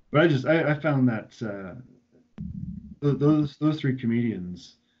 I found that those three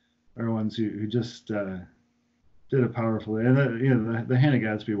comedians are ones who just did it powerfully. And the Hannah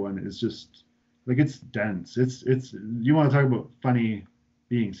Gadsby one is just like it's dense. It's you want to talk about funny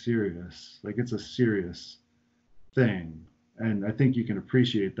being serious. Like it's a serious thing, and I think you can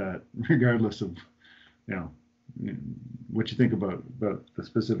appreciate that regardless of you know what you think about the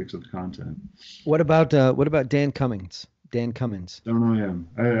specifics of the content. What about Dan Cummings? Dan Cummins. Don't know him.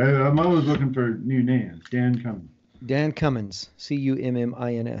 I'm always looking for new names. Dan Cummins. Dan Cummins.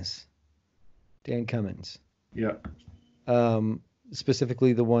 Cummins. Dan Cummins. Yeah,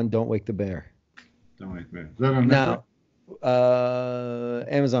 Specifically the one Don't Wake the Bear. don't like that. Is that on Netflix? Now,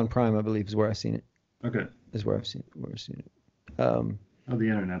 Amazon Prime, I believe, is where I've seen it. Okay. Is where I've seen it. Oh, the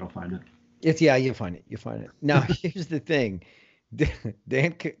internet will find it. It's yeah, you'll find it. You'll find it. Now, here's the thing.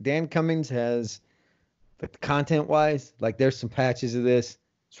 Dan Cummings has, like, content wise, like there's some patches of this.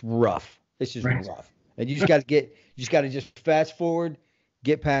 It's rough. It's just Right. rough. And you just got to just fast forward,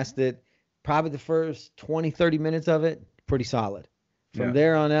 get past it. Probably the first 20, 30 minutes of it, pretty solid. From Yeah.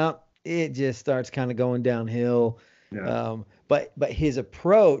 there on out, it just starts kind of going downhill. Yeah. But his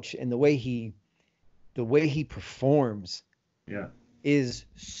approach and the way he performs Yeah. is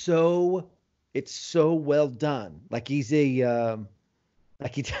it's so well done. Like he's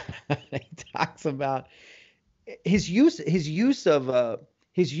like he, he talks about his use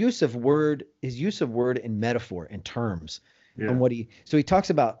of word and metaphor and terms Yeah. and so he talks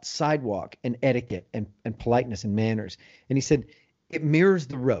about sidewalk and etiquette and politeness and manners, and he said it mirrors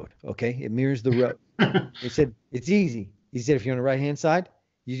the road. Okay, it mirrors the road. He said it's easy. He said if you're on the right hand side,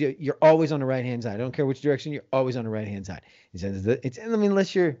 you're always on the right hand side. I don't care which direction, you're always on the right hand side. He says I mean,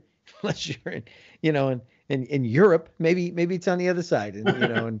 unless you're in, in Europe, maybe it's on the other side,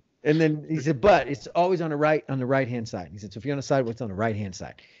 and And then he said, but it's always on the right hand side. He said, so if you're on the side, what's on the right hand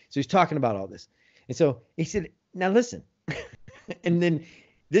side? So he's talking about all this. And so he said, now listen. And then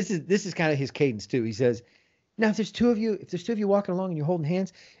this is kind of his cadence too. He says, now if there's two of you walking along and you're holding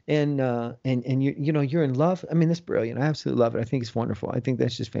hands and you're in love, I mean, that's brilliant. I absolutely love it. I think it's wonderful. I think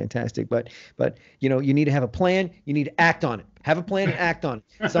that's just fantastic. But you need to have a plan. You need to act on it. Have a plan and act on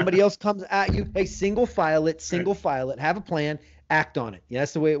it. Somebody else comes at you, hey, single file it, have a plan, act on it. Yeah,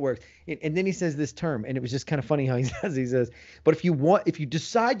 that's the way it works. And then he says this term, and it was just kind of funny how he says, but if you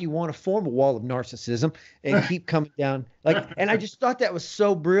decide you want to form a wall of narcissism and keep coming down, and I just thought that was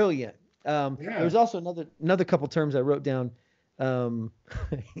so brilliant. There was also another couple terms I wrote down.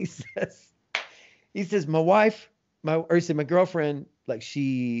 He says my girlfriend, like,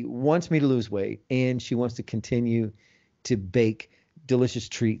 she wants me to lose weight and she wants to continue to bake delicious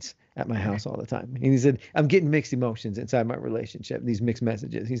treats at my house all the time. And he said, I'm getting mixed emotions inside my relationship, these mixed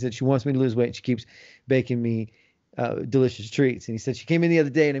messages. He said, she wants me to lose weight and she keeps baking me delicious treats. And he said, she came in the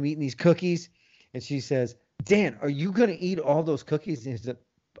other day and I'm eating these cookies and she says, Dan, are you going to eat all those cookies? And he said,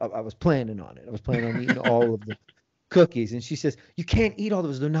 I was planning on it. I was planning on eating all of the cookies. And she says, you can't eat all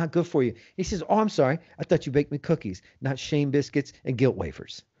those. They're not good for you. He says, oh, I'm sorry. I thought you baked me cookies, not shame biscuits and guilt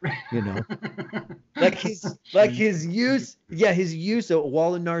wafers. His use of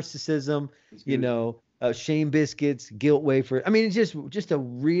wall of narcissism, shame biscuits, guilt wafer. I mean, it's just a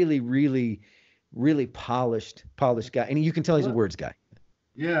really, really, really polished guy. And you can tell he's a words guy.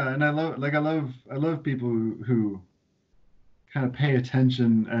 Yeah. And I love people who kind of pay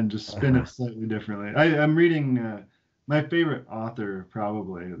attention and just spin it slightly differently. I'm reading my favorite author,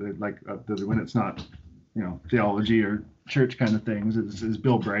 probably, when it's not, theology or church kind of things, is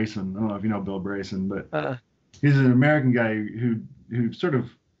Bill Bryson. I don't know if you know Bill Bryson, but he's an American guy who sort of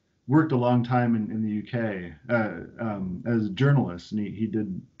worked a long time in the UK as a journalist, and he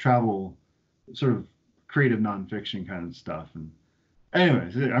did travel, sort of creative nonfiction kind of stuff. And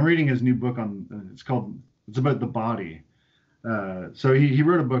anyways, I'm reading his new book it's about the body. So he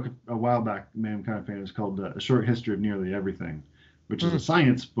wrote a book a while back, made him kind of famous, called A Short History of Nearly Everything, which is a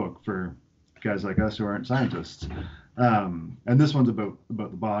science book for guys like us who aren't scientists. And this one's about the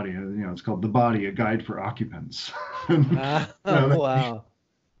body. It's called The Body, A Guide for Occupants. Wow.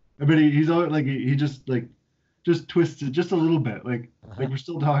 But he's always he just twists it just a little bit, like we're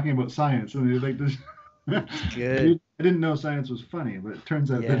still talking about science, and this. Good. I didn't know science was funny, but it turns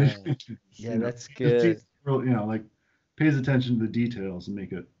out that it is. Yeah, that's good. Pays attention to the details and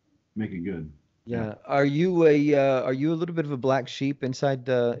make it good. Yeah. Are you a little bit of a black sheep inside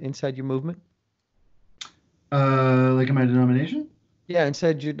your movement? Like in my denomination? Yeah,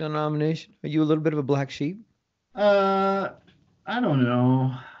 inside your denomination. Are you a little bit of a black sheep? I don't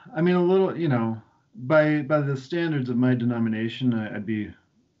know. I mean, a little, by the standards of my denomination, I'd be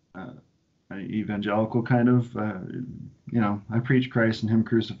an evangelical kind of, I preach Christ and Him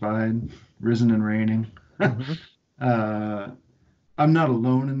crucified, risen and reigning. Mm-hmm. I'm not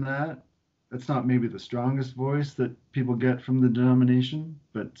alone in that. That's not maybe the strongest voice that people get from the denomination,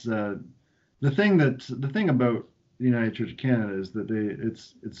 but the thing about the United Church of Canada is that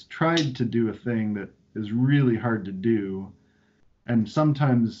it's tried to do a thing that is really hard to do, and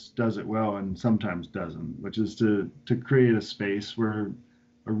sometimes does it well and sometimes doesn't, which is to create a space where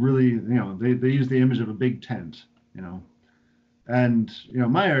a really, they use the image of a big tent, and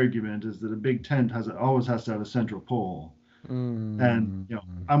my argument is that a big tent always has to have a central pole. And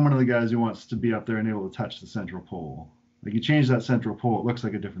I'm one of the guys who wants to be up there and able to touch the central pole. Like, you change that central pole, it looks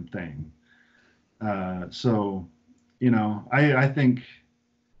like a different thing. So I think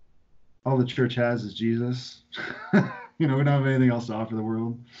all the church has is Jesus. We don't have anything else to offer the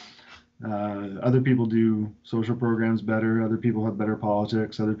world. Other people do social programs better. Other people have better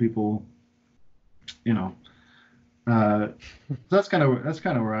politics. Other people, so that's kind of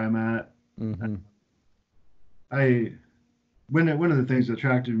where I'm at. Mm-hmm. One of the things that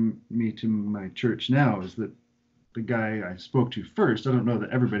attracted me to my church now is that the guy I spoke to first, I don't know that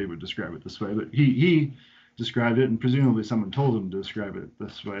everybody would describe it this way, but he described it, and presumably someone told him to describe it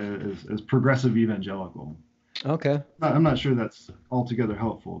this way, as progressive evangelical. Okay. I'm not sure that's altogether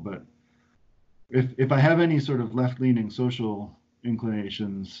helpful, but if I have any sort of left-leaning social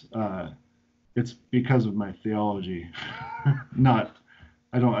inclinations, it's because of my theology. I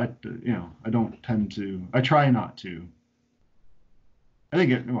don't tend to. I try not to. I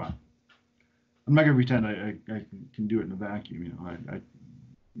think I'm not going to pretend I can do it in a vacuum.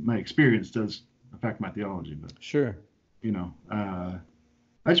 My experience does affect my theology, but sure. I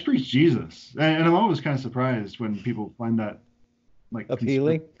just preach Jesus, and I'm always kind of surprised when people find that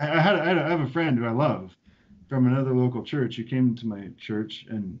appealing. I have a friend who I love from another local church who came to my church,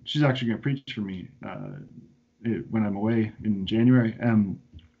 and she's actually going to preach for me when I'm away in January. And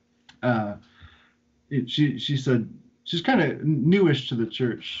she said she's kind of newish to the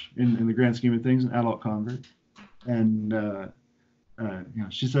church in the grand scheme of things, an adult convert, and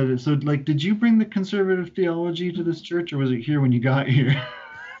she said, so like, did you bring the conservative theology to this church, or was it here when you got here?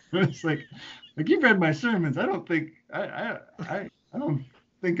 It's like you've read my sermons. I don't think I don't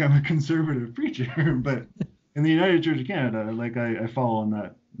think I'm a conservative preacher, but in the United Church of Canada, like I fall on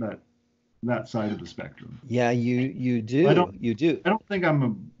that side of the spectrum. Yeah, you do. You do. I don't think I'm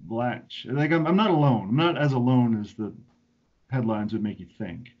a black. Like I'm not alone. I'm not as alone as the headlines would make you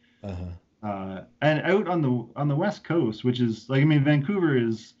think. And out on the West Coast, which is like, I mean, Vancouver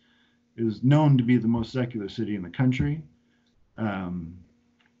is known to be the most secular city in the country.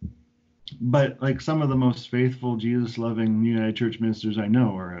 But like some of the most faithful, Jesus-loving United Church ministers I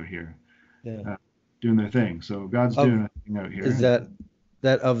know are out here, doing their thing. So God's doing a thing out here. Is that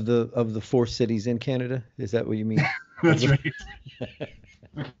of the 4 cities in Canada? Is that what you mean? That's right.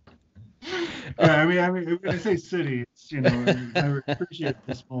 I mean, when I say city, it's, I appreciate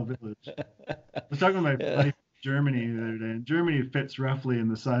the small village. I was talking to my buddy from Germany the other day, and Germany fits roughly in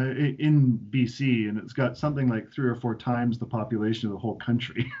the size in BC, and it's got something like 3 or 4 times the population of the whole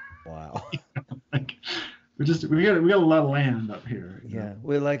country. Wow. Like we got a lot of land up here. Yeah,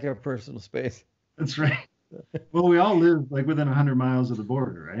 we like our personal space. That's right. Well, we all live like within 100 miles of the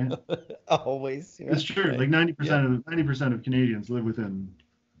border, right? Always. It's true. Right. Like 90% of Canadians live within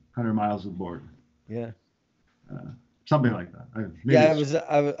 100 miles of the border. Yeah. Something like that.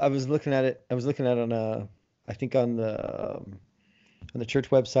 I was looking at it. I was looking at it on I think on the church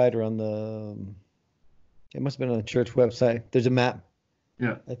website, or it must have been on the church website. There's a map.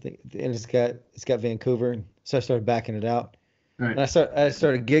 Yeah. I think, and it's got Vancouver, and so I started backing it out. Right. And I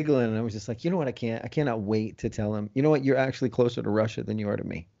started giggling, and I was just like, you know what, I cannot wait to tell him, you know what, you're actually closer to Russia than you are to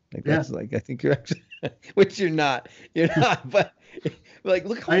me. Like that's like, I think you're actually, which you're not, but like,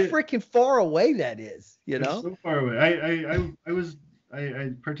 look how freaking far away that is, It's so far away.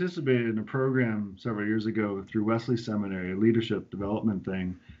 I participated in a program several years ago through Wesley Seminary, a leadership development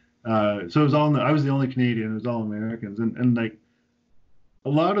thing. So it was I was the only Canadian. It was all Americans, and like a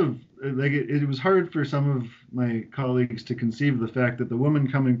lot of like it was hard for some of my colleagues to conceive the fact that the woman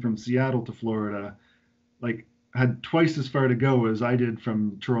coming from Seattle to Florida, like, had twice as far to go as I did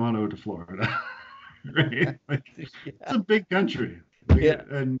from Toronto to Florida. Right? Like, it's a big country. Like,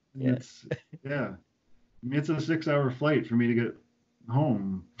 it's I mean, it's a 6-hour flight for me to get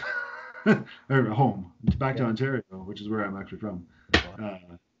home. Or home. It's back to Ontario, which is where I'm actually from.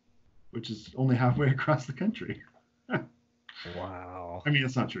 Which is only halfway across the country. Wow. I mean,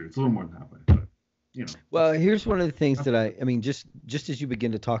 it's not true. It's a little more than halfway, but Well, here's one of the things that I mean, just as you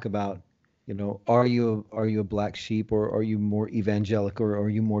begin to talk about, are you a black sheep, or are you more evangelical, or are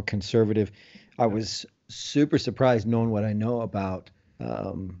you more conservative? I was super surprised, knowing what I know about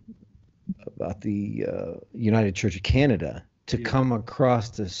the United Church of Canada, to come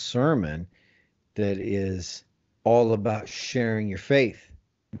across a sermon that is all about sharing your faith.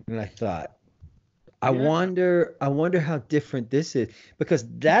 And I thought, I wonder how different this is, because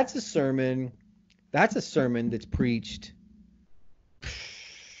that's a sermon that's preached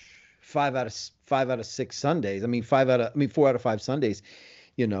 4 out of 6 Sundays. I mean, 4 out of 5 Sundays.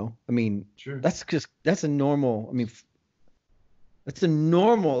 I mean, sure. That's a normal. That's a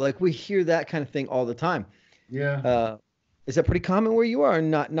normal. Like, we hear that kind of thing all the time. Yeah. Is that pretty common where you are, or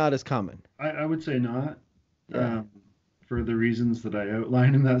not as common? I would say not. Yeah. For the reasons that I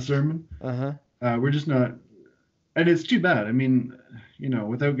outlined in that sermon. We're just not, and it's too bad. I mean,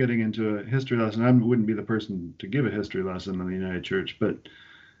 without getting into a history lesson, I wouldn't be the person to give a history lesson on the United Church, but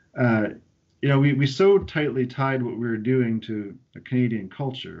we so tightly tied what we were doing to a Canadian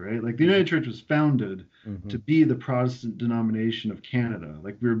culture, right? Like, the United Church was founded to be the Protestant denomination of Canada.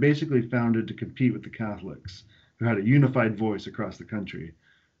 Like, we were basically founded to compete with the Catholics, who had a unified voice across the country,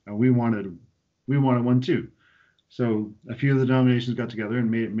 and we wanted one too. So a few of the denominations got together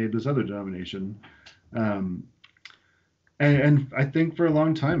and made this other denomination. And I think for a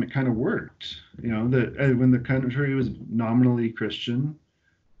long time it kind of worked, that when the country was nominally Christian,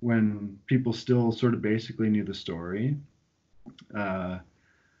 when people still sort of basically knew the story,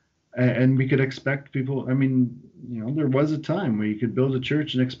 and we could expect people. I mean, there was a time where you could build a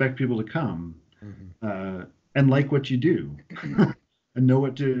church and expect people to come, and like what you do, and know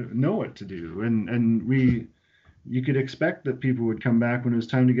what to do, and you could expect that people would come back when it was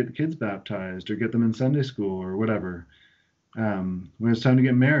time to get the kids baptized, or get them in Sunday school, or whatever. When it's time to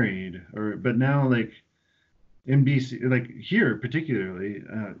get married, but now, like, in BC, like here particularly,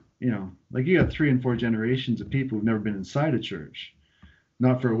 like you got 3 and 4 generations of people who've never been inside a church,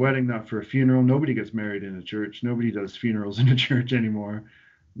 not for a wedding, not for a funeral. Nobody gets married in a church. Nobody does funerals in a church anymore.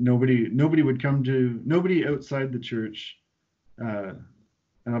 Nobody would come to, nobody outside the church. Uh,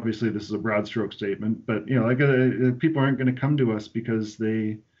 and obviously this is a broad stroke statement, but people aren't going to come to us because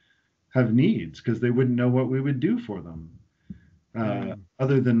they have needs, because they wouldn't know what we would do for them,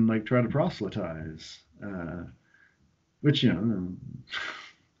 other than like try to proselytize, which I'm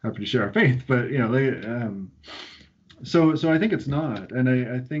happy to share our faith, but so I think it's not, and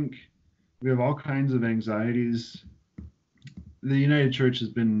I think we have all kinds of anxieties. The United Church has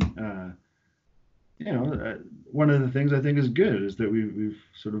been, one of the things I think is good is that we've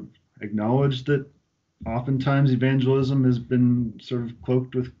sort of acknowledged that oftentimes evangelism has been sort of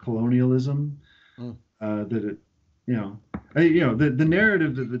cloaked with colonialism. That it, the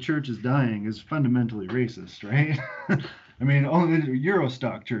narrative that the church is dying is fundamentally racist, right? I mean, only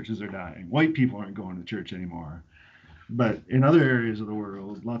Eurostock churches are dying. White people aren't going to church anymore. But in other areas of the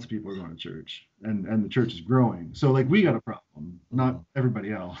world, lots of people are going to church, and the church is growing. So like we got a problem, not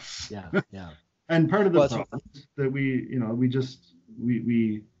everybody else. Yeah. And part of the problem is that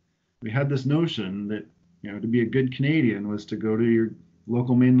we had this notion that to be a good Canadian was to go to your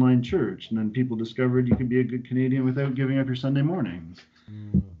local mainline church, and then people discovered you could be a good Canadian without giving up your Sunday mornings.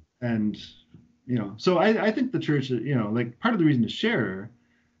 And so I think the church, like part of the reason to share,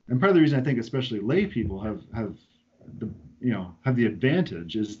 and part of the reason I think especially lay people have the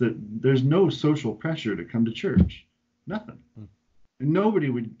advantage is that there's no social pressure to come to church. Nothing. And nobody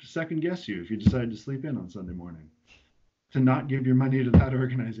would second guess you if you decided to sleep in on Sunday morning, to not give your money to that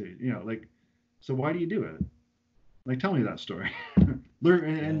organization. So why do you do it? Like, tell me that story.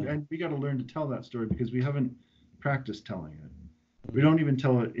 And we got to learn to tell that story, because we haven't practiced telling it. We don't even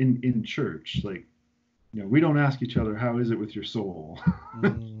tell it in church. Like, we don't ask each other, how is it with your soul?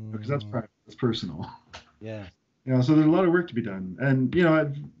 Because that's private, that's personal. Yeah. So there's a lot of work to be done. And,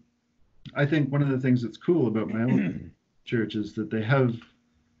 I think one of the things that's cool about my own church is that they have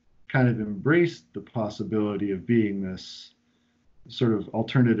kind of embraced the possibility of being this sort of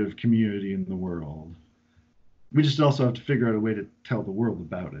alternative community in the world. We just also have to figure out a way to tell the world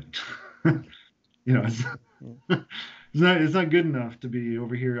about it. It's not good enough to be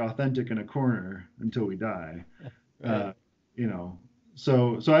over here authentic in a corner until we die. Right.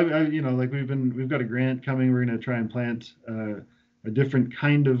 So we've got a grant coming. We're going to try and plant a different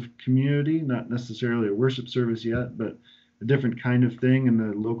kind of community, not necessarily a worship service yet, but a different kind of thing in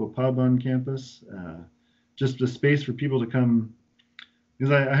the local pub on campus. Just a space for people to come,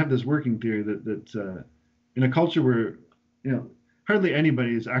 because I have this working theory that in a culture where hardly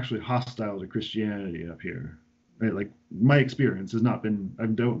anybody is actually hostile to Christianity up here, right? Like, my experience has not been, I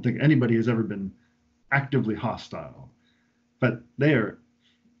don't think anybody has ever been actively hostile, but they are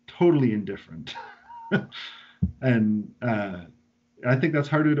totally indifferent. And I think that's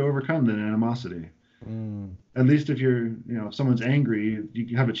harder to overcome than animosity. At least if if someone's angry,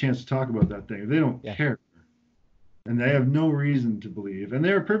 you have a chance to talk about that thing. If they don't care, and they have no reason to believe, and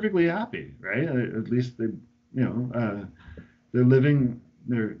they're perfectly happy, right? At least they're living,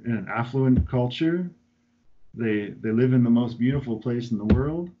 they're in an affluent culture. They live in the most beautiful place in the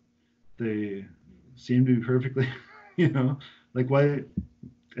world. They seem to be perfectly, like, why?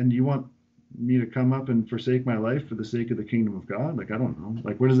 And you want me to come up and forsake my life for the sake of the kingdom of God? Like, I don't know.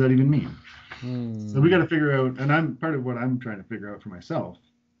 Like, what does that even mean? So we got to figure out, and I'm part of what I'm trying to figure out for myself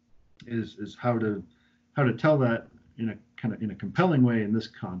is how to tell that in a compelling way in this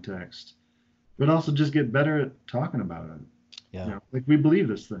context, but also just get better at talking about it. Yeah. Like, we believe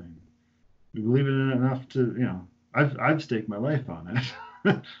this thing. We believe it enough to, I've staked my life on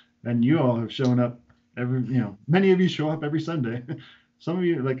it. And you all have shown up many of you show up every Sunday. Some of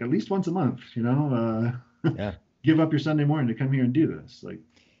you, like, at least once a month, give up your Sunday morning to come here and do this. Like,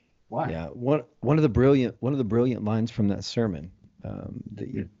 why? Yeah. One of the brilliant lines from that sermon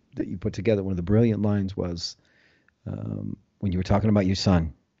that you put together, one of the brilliant lines was when you were talking about your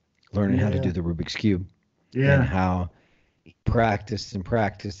son learning how to do the Rubik's Cube. And how he practiced and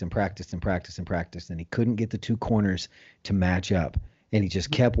practiced and practiced and practiced and practiced, and he couldn't get the two corners to match up. And he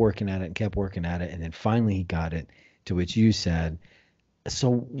just kept working at it and kept working at it. And then finally he got it, to which you said,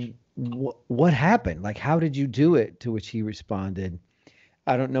 so what happened? Like, how did you do it? To which he responded,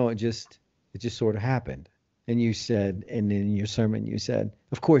 I don't know. It just sort of happened. And you said, and in your sermon, you said,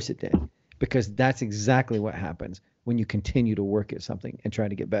 of course it did, because that's exactly what happens when you continue to work at something and try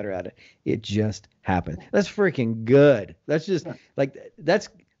to get better at it. It just happens. That's freaking good. That's just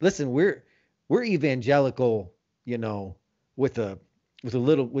listen, we're evangelical, with a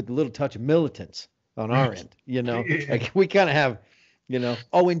little touch of militance. on our end, you know, Yeah. like we kind of have, you know,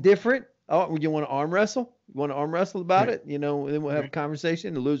 oh, indifferent. Oh, you want to arm wrestle? You want to arm wrestle about Right. it? You know, and then we'll have a Right.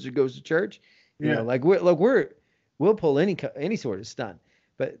 conversation. The loser goes to church. You know, Yeah. like we'll pull any sort of stunt.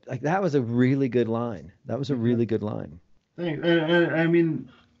 But like that was a really good line. That was a Yeah. really good line. Thanks. And I mean,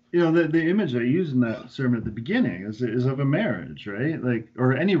 the image I use in that sermon at the beginning is of a marriage, right? Like,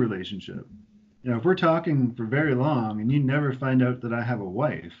 or any relationship. If we're talking for very long and you never find out that I have a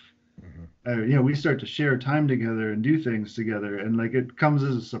wife, Mhm. we start to share time together and do things together, and like it comes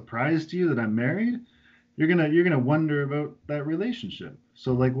as a surprise to you that I'm married, you're gonna wonder about that relationship.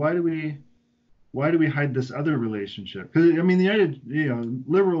 So like, why do we hide this other relationship? Because I mean,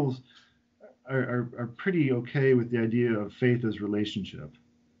 liberals are pretty okay with the idea of faith as relationship,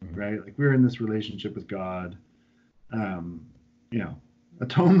 Mhm. right? Like we're in this relationship with God. Um, you know,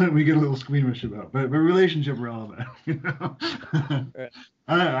 atonement we get a little squeamish about, but relationship we're all about. Right.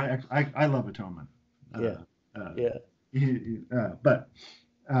 I love atonement. Yeah. Uh, Yeah. but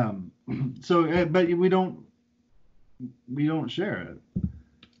but we don't share it,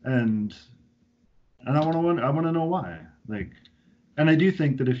 and I want to know why. Like, and I do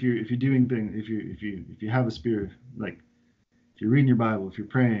think that if you're doing things, if you have a spirit, like if you're reading your Bible, if you're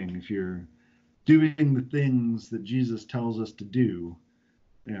praying, if you're doing the things that Jesus tells us to do,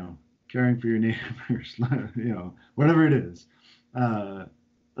 caring for your neighbors, whatever it is,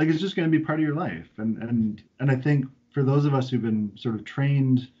 like it's just going to be part of your life. And I think for those of us who've been sort of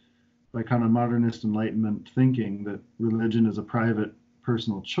trained by kind of modernist enlightenment thinking that religion is a private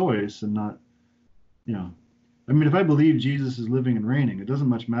personal choice and not, I mean, if I believe Jesus is living and reigning, it doesn't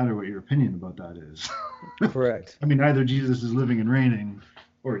much matter what your opinion about that is. Correct. I mean, either Jesus is living and reigning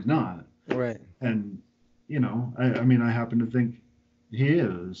or he's not. Right. And, I mean, I happen to think he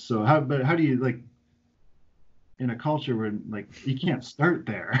is. So how do you, like, in a culture where like you can't start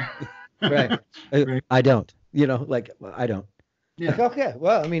there? Right. Right. I don't. Like I don't. Like, Yeah. okay,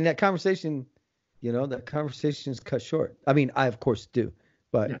 well, I mean, that conversation is cut short. I mean, I of course do,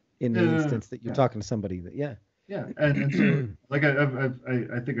 but Yeah. in the Yeah. instance that you're Yeah. talking to somebody that, yeah, Yeah. And so like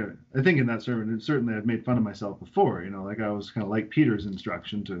I think in that sermon, and certainly I've made fun of myself before, like I was kind of like Peter's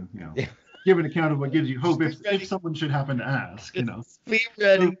instruction to, yeah. give an account of what gives you hope Just be if ready. someone should happen to ask, Just be The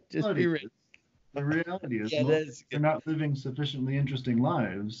ready. Just be reality ready. the reality is Yeah, most that's are good. not living sufficiently interesting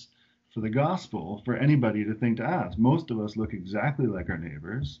lives for the gospel for anybody to think to ask. Most of us look exactly like our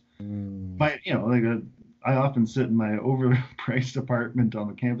neighbors. Mm, But I often sit in my overpriced apartment on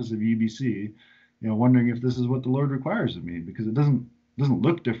the campus of UBC, wondering if this is what the Lord requires of me, because it doesn't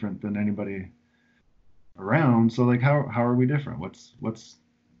look different than anybody around. So like, how are we different? What's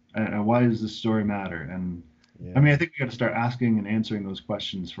and why does this story matter? And I yeah, mean, I think we got to start asking and answering those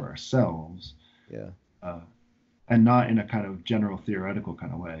questions for ourselves, yeah, uh, and not in a kind of general theoretical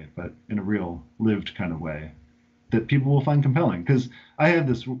kind of way, but in a real lived kind of way that people will find compelling. Because I have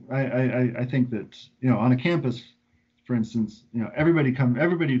this, I think that on a campus, for instance, everybody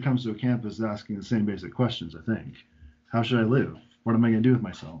who comes to a campus is asking the same basic questions. I think, how should I live? What am I going to do with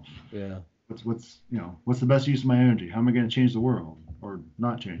myself? yeah, What's the best use of my energy? How am I going to change the world or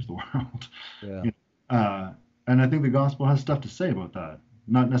not change the world? yeah, You and I think the gospel has stuff to say about that.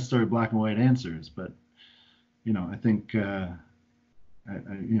 Not necessarily black and white answers, but I think hook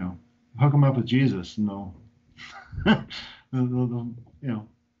them up with Jesus, and if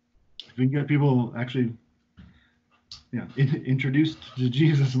we can get people actually, introduced to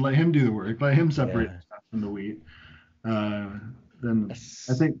Jesus and let him do the work, let him separate yeah. the chaff from the wheat, uh, then I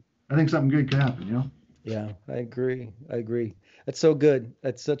That's, think I think something good could happen. yeah, I agree. I agree. That's so good.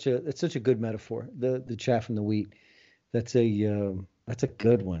 That's such a good metaphor. The chaff and the wheat. That's a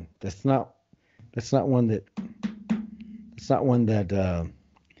good one. That's not one that it's not one that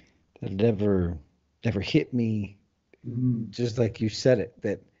ever hit me Mm-hmm. just like you said it,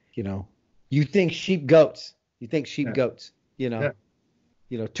 that you know you think sheep goats, Yeah,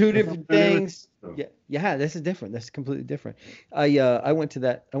 yeah. two That's not different what I live things. so. Yeah, yeah, this is different. That's completely different. I went to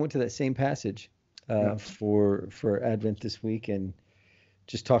that same passage Yeah, for Advent this week, and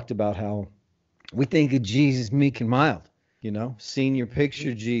just talked about how we think of Jesus meek and mild, senior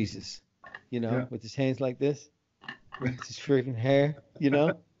picture Jesus, yeah, with his hands like this, with his freaking hair,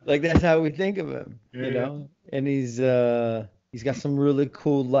 like that's how we think of him, yeah, yeah. and he's got some really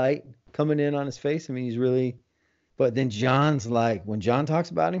cool light coming in on his face. I mean, he's really, but then John's like, when John talks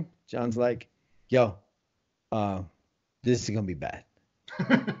about him, John's like, yo, uh, this is gonna be bad.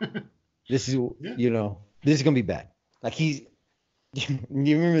 This is, Yeah. this is gonna be bad. Like he's, you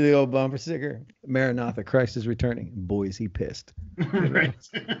remember the old bumper sticker, Maranatha, Christ is returning. Boy, is he pissed.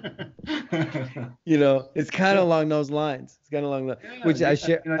 You know, Right. it's kind of along those lines. It's kind of along the, Yeah, which yeah. I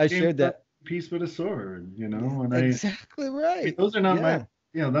share. And I James shared that. peace with a sword, you know. And Exactly right. those are not my,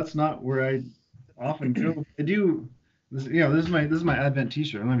 Yeah. that's not where I often go. I do this, this is my Advent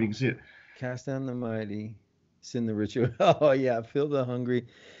T-shirt. I don't know if you can see it. Cast down the mighty, send the rich. Oh yeah, fill the hungry,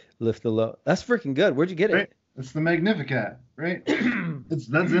 lift the low. That's freaking good. Where'd you get Right? it? It's the Magnificat, right? That's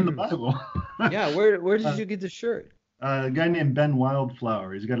in the Bible. Yeah, where did uh, you get the shirt? a guy named Ben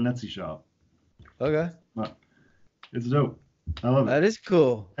Wildflower. He's got an Etsy shop. Okay. But it's dope. I love it. That is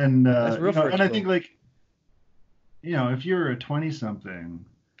cool. And That's real freaking I cool. think, like, if you're a 20-something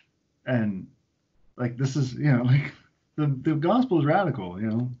and like this is, like the gospel is radical, I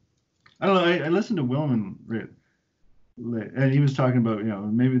don't know. I listened to Willman, right, and he was talking about,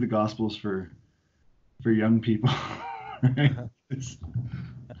 maybe the gospel's for young people. Right?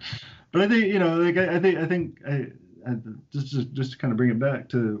 But I think, like I just to kind of bring it back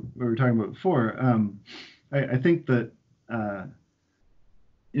to what we were talking about before. I think that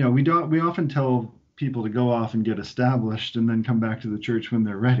we often tell people to go off and get established and then come back to the church when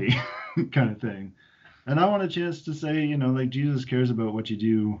they're ready, kind of thing. And I want a chance to say, like, Jesus cares about what you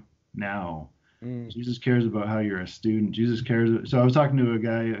do now. Jesus cares about how you're a student. Jesus cares. So I was talking to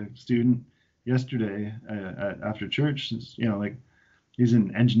a student yesterday after church. Like, he's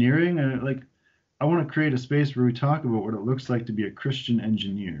in engineering, and like, I want to create a space where we talk about what it looks like to be a Christian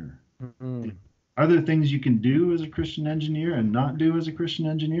engineer. Are there things you can do as a Christian engineer and not do as a Christian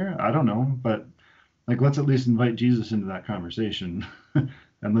engineer? I don't know, but like, let's at least invite Jesus into that conversation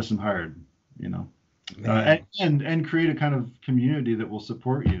and listen hard, and create a kind of community that will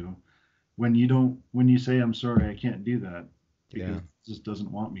support you when you say, I'm sorry, I can't do that, because it just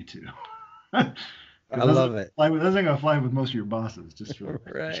doesn't want me to. I love it. That's not gonna fly with most of your bosses, just for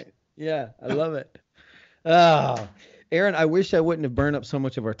right. Yeah, I love it. Oh, Aaron, I wish I wouldn't have burned up so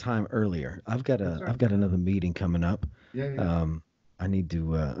much of our time earlier. I've got another meeting coming up. Yeah. I need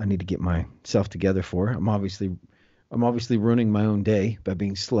to get myself together for. I'm obviously ruining my own day by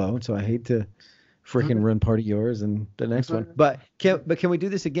being slow, and so I hate to freaking run part of yours and the next one. But can we do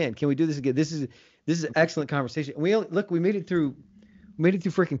this again? Can we do this again? This is an excellent conversation. We made it through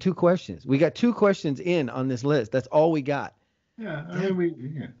freaking 2 questions. We got 2 questions in on this list. That's all we got. Yeah, I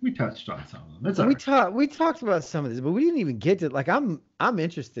mean, we touched on some of them. We talked about some of this, but we didn't even get to, like, I'm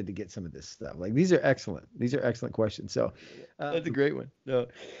interested to get some of this stuff. Like, these are excellent questions. So that's a great one. So,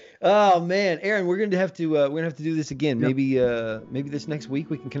 oh man, Aaron, we're gonna have to do this again. Yep. Maybe this next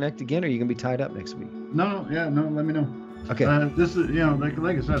week we can connect again, or are you gonna be tied up next week? No, let me know. Okay. This is,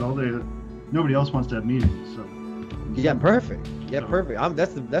 like I said, all day, nobody else wants to have meetings, so. Yeah, perfect. Yeah, perfect.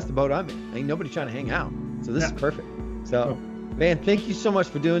 That's the boat I'm in. Ain't nobody trying to hang out. So this is perfect. So. Man, thank you so much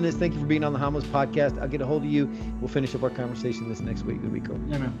for doing this. Thank you for being on the Homos podcast. I'll get a hold of you. We'll finish up our conversation this next week. It'll be cool.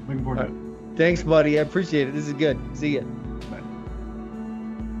 Yeah, man. Looking forward to it. Thanks, buddy. I appreciate it. This is good. See ya.